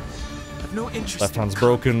 Excellent. I've no interest Left in hand's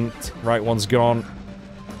broken. Right one's gone.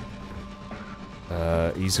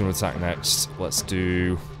 He's going to attack next. Let's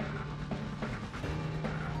do...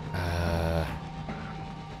 yeah,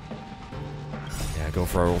 go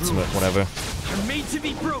for our ultimate, whatever. Are made to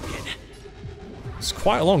be broken. It's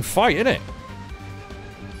quite a long fight, isn't it?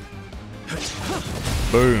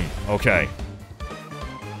 Boom. Okay.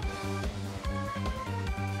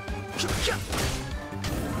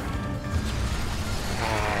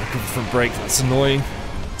 Good front break. That's annoying.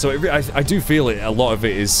 So I do feel it. A lot of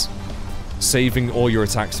it is saving all your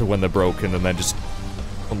attacks to when they're broken and then just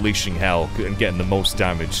unleashing hell and getting the most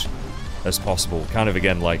damage as possible. Kind of,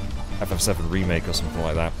 again, like FF7 Remake or something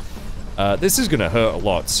like that. This is going to hurt a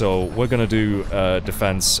lot, so we're going to do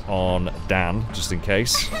defense on Dan, just in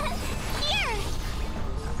case.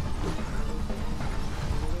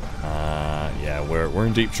 Yeah, we're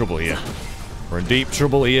in deep trouble here. We're in deep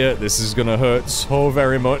trouble here. This is going to hurt so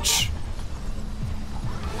very much.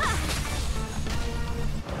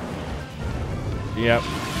 Yep.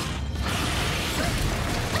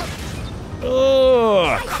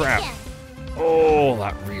 Oh, crap. Oh,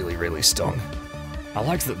 that really, really stung. I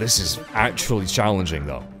like that this is actually challenging,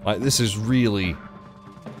 though. Like, this is really...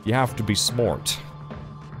 You have to be smart.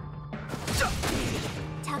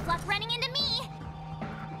 Tough luck running into me.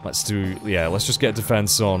 Let's do... Yeah, let's just get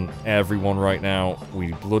defense on everyone right now.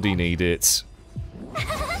 We bloody need it.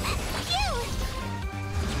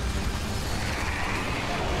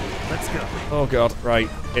 Let's go. Oh, God. Right.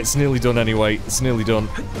 It's nearly done anyway. It's nearly done.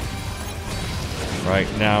 Right,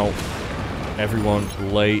 now... Everyone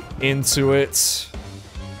lay into it.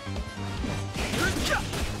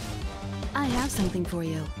 I have something for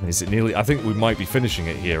you. Is it nearly... I think we might be finishing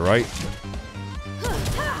it here, right?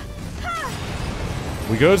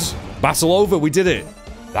 We good? Battle over, we did it!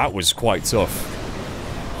 That was quite tough.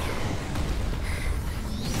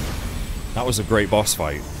 That was a great boss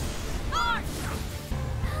fight.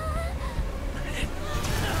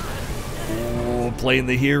 Oh, playing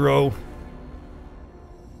the hero.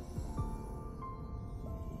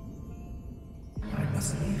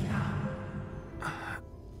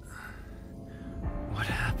 What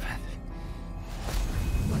happened?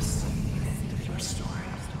 What's the end of your story?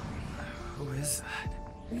 Who is that?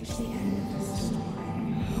 Reach the end of the story.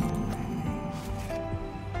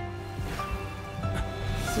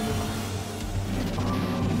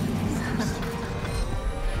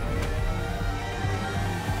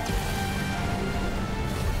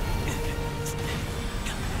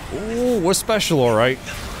 Ooh, we're special, alright.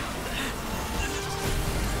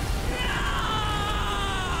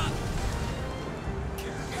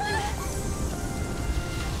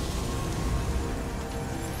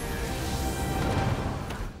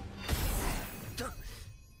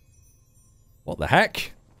 What the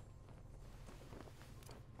heck?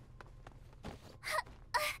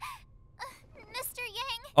 Mr.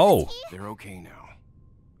 Yang. Oh. They're okay now.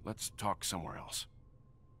 Let's talk somewhere else.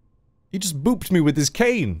 He just booped me with his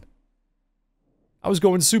cane. I was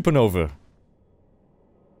going supernova.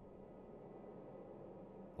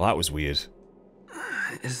 Well, that was weird.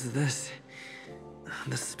 Is this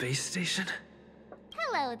the space station?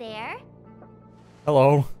 Hello there.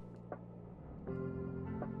 Hello.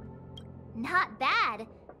 Not bad.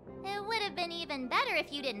 It would have been even better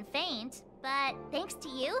if you didn't faint, but thanks to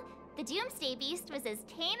you, The Doomsday Beast was as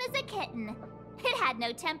tame as a kitten. It had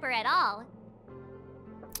no temper at all.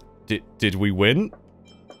 Did we win?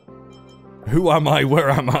 Who am I? Where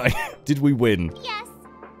am I? Did we win? Yes,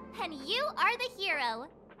 and you are the hero.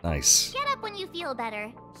 Nice. Get up when you feel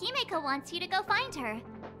better. Himeko wants you to go find her.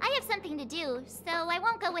 I have something to do, so I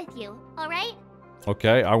won't go with you, alright?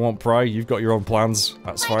 Okay, I won't pry. You've got your own plans.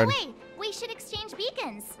 That's By fine. the way, we should exchange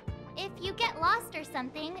beacons. If you get lost or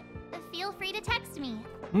something, feel free to text me.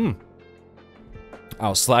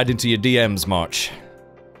 I'll slide into your DMs, March.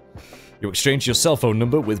 You exchange your cell phone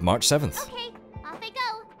number with March 7th. Okay, off I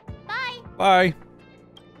go. Bye. Bye.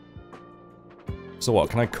 So what,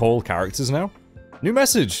 can I call characters now? New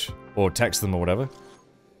message! Or text them or whatever.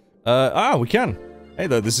 We can. Hey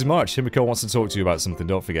there, this is March. Himiko wants to talk to you about something,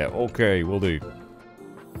 don't forget. Okay, will do.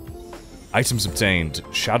 Items obtained.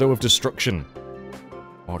 Shadow of Destruction.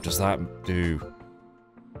 What does that do?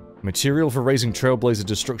 Material for raising Trailblazer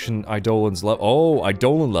Destruction Eidolon's level. Oh,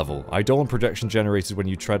 Eidolon level. Eidolon projection generated when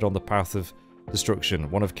you tread on the path of destruction.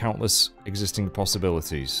 One of countless existing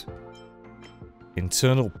possibilities.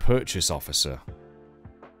 Internal Purchase Officer.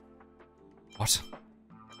 What?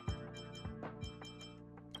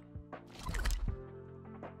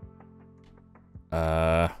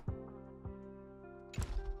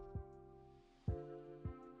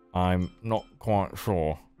 I'm not quite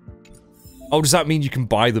sure. Oh, does that mean you can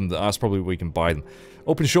buy them? That's probably where we can buy them.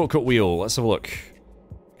 Open shortcut wheel. Let's have a look.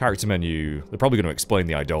 Character menu. They're probably going to explain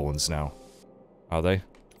the Eidolons now. Are they?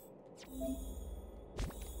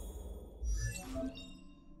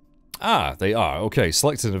 Ah, they are. Okay,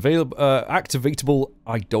 select an available activatable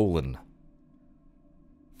Eidolon.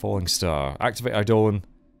 Falling Star. Activate Eidolon.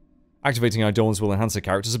 Activating Eidolons will enhance a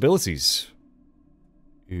character's abilities.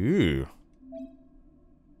 Ooh.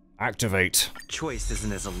 Activate. Choice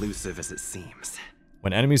isn't as elusive as it seems.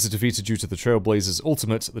 When enemies are defeated due to the Trailblazer's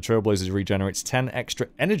ultimate, the Trailblazer regenerates 10 extra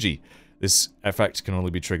energy. This effect can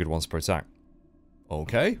only be triggered once per attack.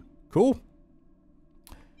 Okay, cool.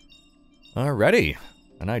 Alrighty.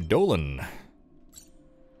 An Eidolon.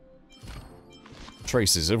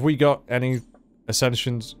 Traces. Have we got any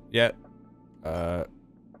ascensions yet?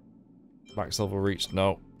 Max level reached?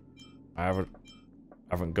 No. I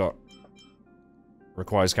haven't got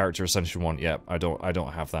requires character ascension 1. Yep, I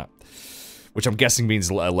don't have that. Which I'm guessing means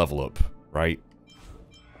a level up, right?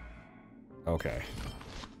 Okay.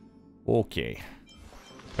 Okay.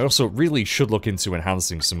 I also really should look into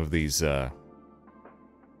enhancing some of these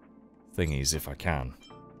thingies if I can.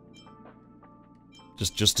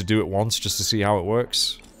 Just to do it once, just to see how it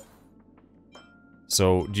works.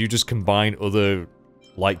 So, do you just combine other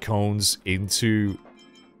light cones into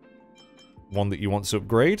one that you want to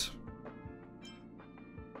upgrade?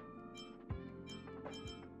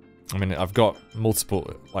 I mean, I've got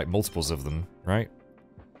multiples of them, right?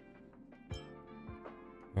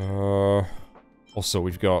 Also,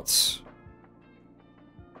 we've got...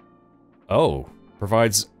 Oh,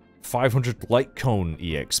 provides 500 light cone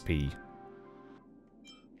EXP.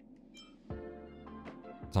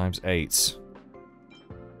 Times 8.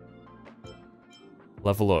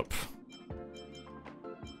 Level up.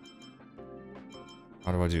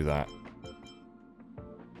 How do I do that?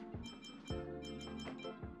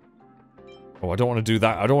 Oh, I don't want to do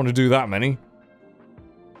that. I don't want to do that many.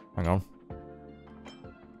 Hang on.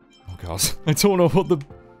 Oh, God. I don't know what the...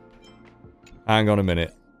 Hang on a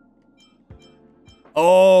minute.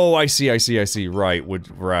 Oh, I see. Right.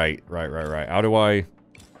 Right. How do I...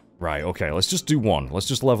 Right, okay. Let's just do one. Let's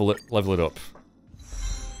just level it up.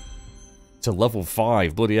 To level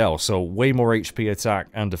 5. Bloody hell. So, way more HP, attack,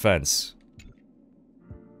 and defense.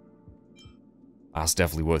 That's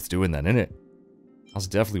definitely worth doing then, isn't it? That's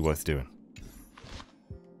definitely worth doing.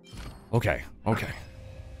 Okay, okay.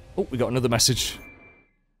 Oh, we got another message.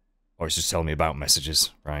 Oh, it's just telling me about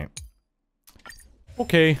messages. Right.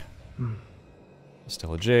 Okay.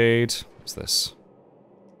 Stella Jade. What's this?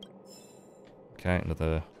 Okay,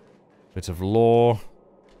 another bit of lore.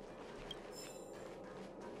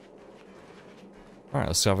 Alright,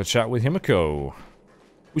 let's have a chat with Himiko.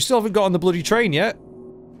 We still haven't got on the bloody train yet.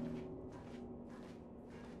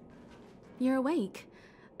 You're awake.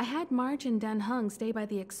 I had March and Dan Hung stay by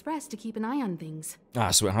the express to keep an eye on things. Ah,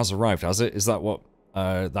 so it has arrived, has it? Is that what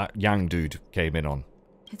that Yang dude came in on?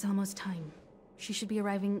 It's almost time. She should be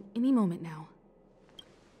arriving any moment now.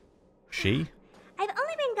 She? I've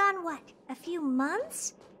only been gone, what, a few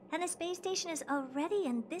months? And the space station is already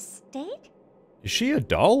in this state? Is she a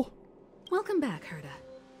doll? Welcome back, Herta.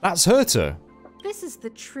 That's Herta. This is the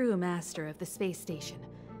true master of the space station.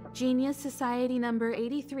 Genius Society number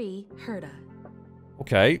 83, Herta.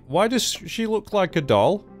 Okay, why does she look like a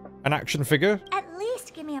doll? An action figure? At least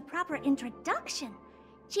least give me a proper introduction.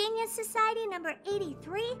 Genius Society number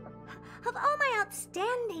 83? Of all my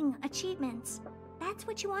outstanding achievements, that's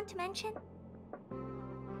what you want to mention?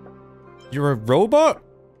 You're a robot?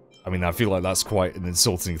 I mean, I feel like that's quite an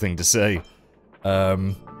insulting thing to say. But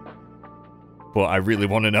I really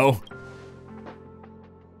want to know.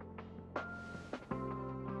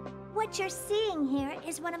 What you're seeing here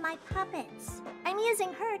is one of my puppets. I'm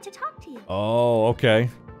using her to talk to you. Oh, okay.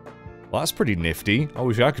 Well, that's pretty nifty. I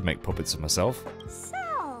wish I could make puppets of myself.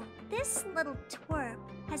 So, this little twerp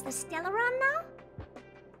has the Stellaron now?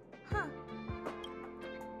 Huh.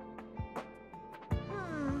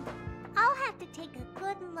 I'll have to take a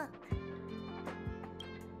good look.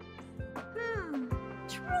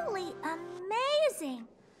 Truly amazing!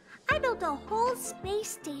 I built a whole space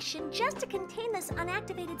station just to contain this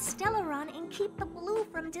unactivated Stellaron and keep the blue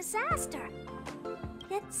from disaster.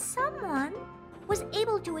 Yet someone was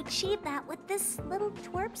able to achieve that with this little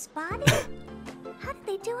twerp's body? How did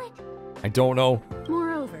they do it? I don't know.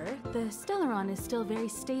 Moreover, the Stellaron is still very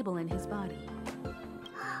stable in his body.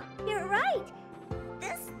 You're right.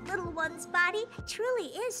 This little one's body truly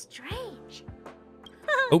is strange.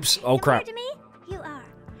 Oops, oh crap. Compared to me, you are.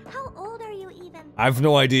 How old are you even? I've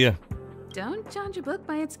no idea. Don't judge a book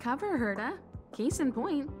by its cover, Herta. Case in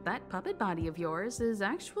point, that puppet body of yours is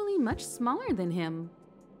actually much smaller than him.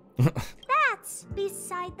 That's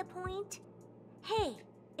beside the point. Hey,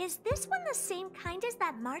 is this one the same kind as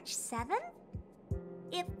that March 7th?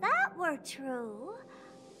 If that were true,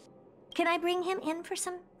 can I bring him in for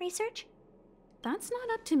some research? That's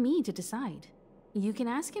not up to me to decide. You can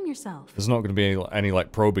ask him yourself. There's not going to be any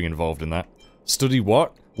like probing involved in that. Study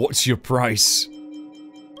what? What's your price?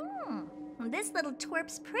 This little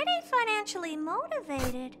twerp's pretty financially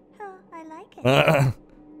motivated. Oh, I like it.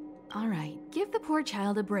 All right, give the poor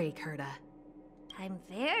child a break, Herta. I'm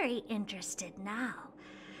very interested now.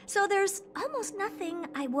 So there's almost nothing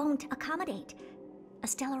I won't accommodate. A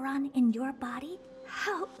Stellaron in your body?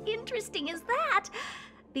 How interesting is that?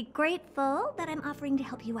 Be grateful that I'm offering to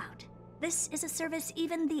help you out. This is a service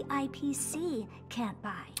even the IPC can't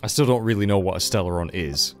buy. I still don't really know what a Stellaron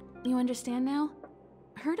is. You understand now?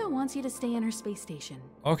 Herta wants you to stay in her space station.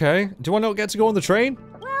 Okay. Do I not get to go on the train?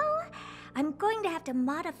 Well, I'm going to have to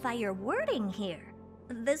modify your wording here.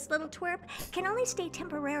 This little twerp can only stay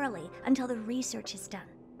temporarily until the research is done.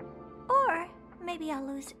 Or maybe I'll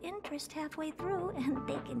lose interest halfway through and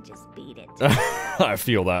they can just beat it. I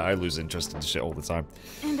feel that. I lose interest in shit all the time.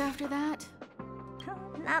 And after that?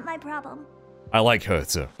 Not my problem. I like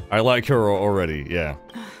Herta. I like her already, yeah.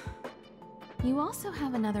 You also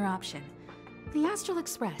have another option. The Astral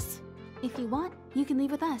Express. If you want, you can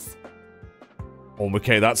leave with us. Oh,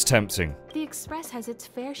 okay, that's tempting. The Express has its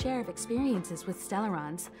fair share of experiences with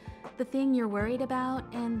Stellarons. The thing you're worried about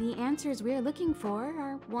and the answers we're looking for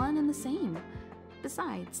are one and the same.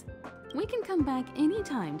 Besides, we can come back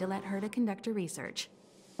anytime to let Herta conduct her research.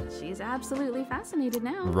 She's absolutely fascinated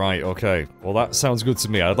now. Right, okay. Well, that sounds good to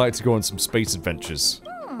me. I'd like to go on some space adventures.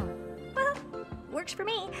 Well, works for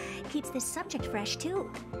me. Keeps this subject fresh, too.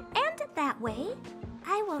 And that way,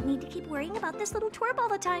 I won't need to keep worrying about this little twerp all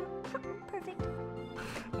the time. Perfect.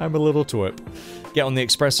 I'm a little twerp. Get on the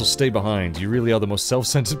Express or stay behind. You really are the most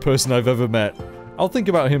self-centered person I've ever met. I'll think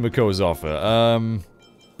about Himiko's offer.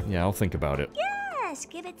 Yeah, I'll think about it. Yes,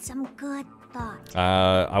 give it some good thought.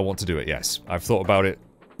 I want to do it, yes. I've thought about it.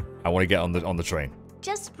 I want to get on the train.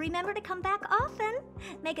 Just remember to come back often.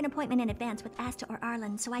 Make an appointment in advance with Asta or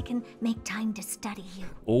Arlen so I can make time to study you.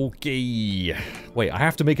 Okay. Wait, I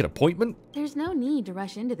have to make an appointment? There's no need to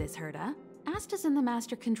rush into this, Herta. Asta's in the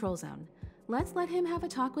Master Control Zone. Let's let him have a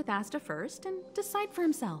talk with Asta first and decide for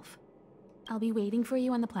himself. I'll be waiting for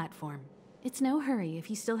you on the platform. It's no hurry if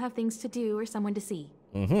you still have things to do or someone to see.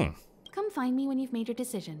 Mm-hmm. Come find me when you've made your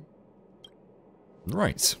decision.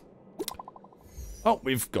 Right. Oh,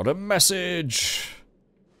 we've got a message.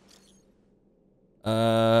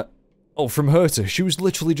 Oh, from Herta. She was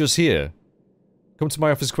literally just here. Come to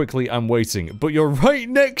my office quickly, I'm waiting. But you're right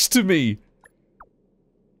next to me!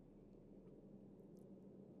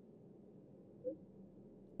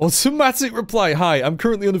 Automatic reply. Hi, I'm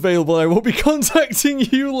currently unavailable. I will be contacting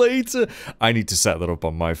you later. I need to set that up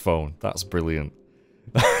on my phone. That's brilliant.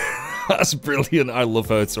 That's brilliant. I love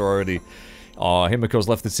Herta already. Aw, Himiko's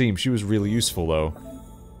left the team. She was really useful, though.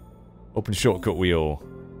 Open shortcut wheel.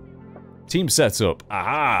 Team setup.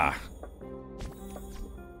 Aha!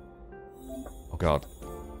 Oh, God.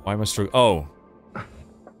 Why am I struggling? Oh.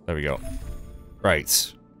 There we go.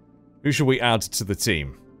 Right. Who should we add to the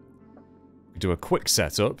team? We do a quick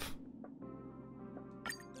setup.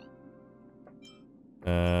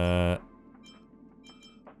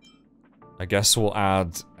 I guess we'll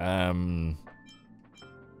add,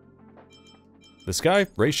 this guy?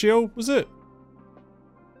 Ratio, was it?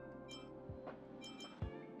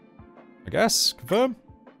 I guess. Confirm?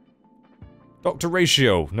 Dr.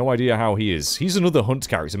 Ratio. No idea how he is. He's another hunt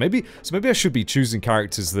character. Maybe I should be choosing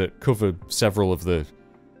characters that cover several of the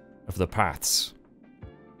paths.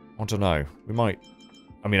 I don't know. We might...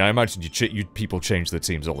 I mean, I imagine people change their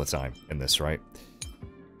teams all the time in this, right?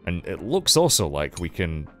 And it looks also like we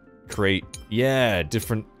can create, yeah,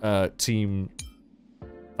 different team.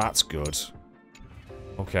 That's good.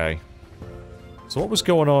 Okay. So what was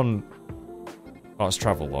going on? Oh, it's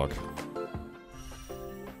travel log.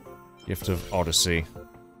 Gift of Odyssey.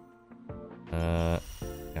 Yeah,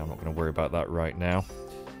 I'm not going to worry about that right now.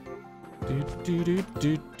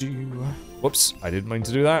 Whoops, I didn't mean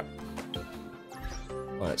to do that.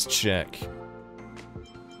 Let's check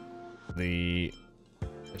the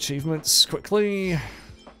achievements quickly.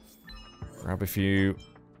 Grab a few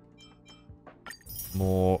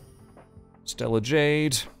more Stellar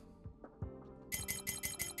Jade.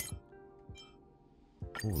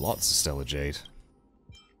 Ooh, lots of Stellar Jade.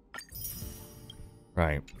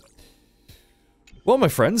 Right. Well, my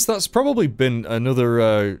friends, that's probably been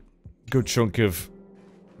another good chunk of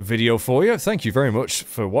video for you. Thank you very much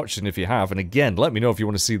for watching if you have. And again, let me know if you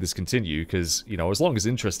want to see this continue, because, you know, as long as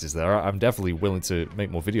interest is there, I'm definitely willing to make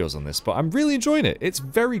more videos on this. But I'm really enjoying it. It's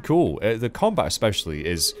very cool. The combat especially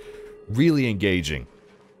is really engaging.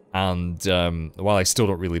 And while I still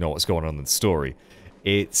don't really know what's going on in the story,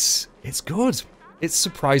 it's good. It's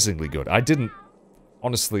surprisingly good. I didn't...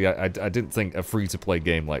 Honestly, I didn't think a free-to-play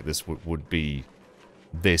game like this would be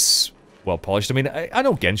this well-polished. I mean, I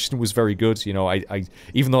know Genshin was very good, you know,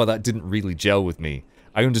 even though that didn't really gel with me,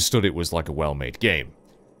 I understood it was like a well-made game.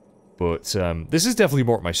 But this is definitely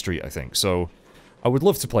more up my street, I think, so I would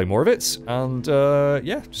love to play more of it, and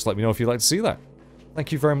yeah, just let me know if you'd like to see that.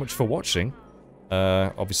 Thank you very much for watching.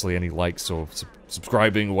 Obviously, any likes or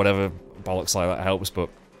subscribing or whatever bollocks like that helps, but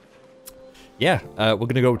yeah, we're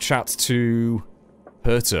gonna go chat to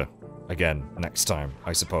Herta again next time,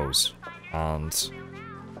 I suppose. And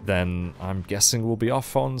then I'm guessing we'll be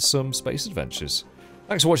off on some space adventures.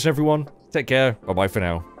 Thanks for watching, everyone. Take care. Bye-bye for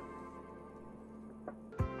now.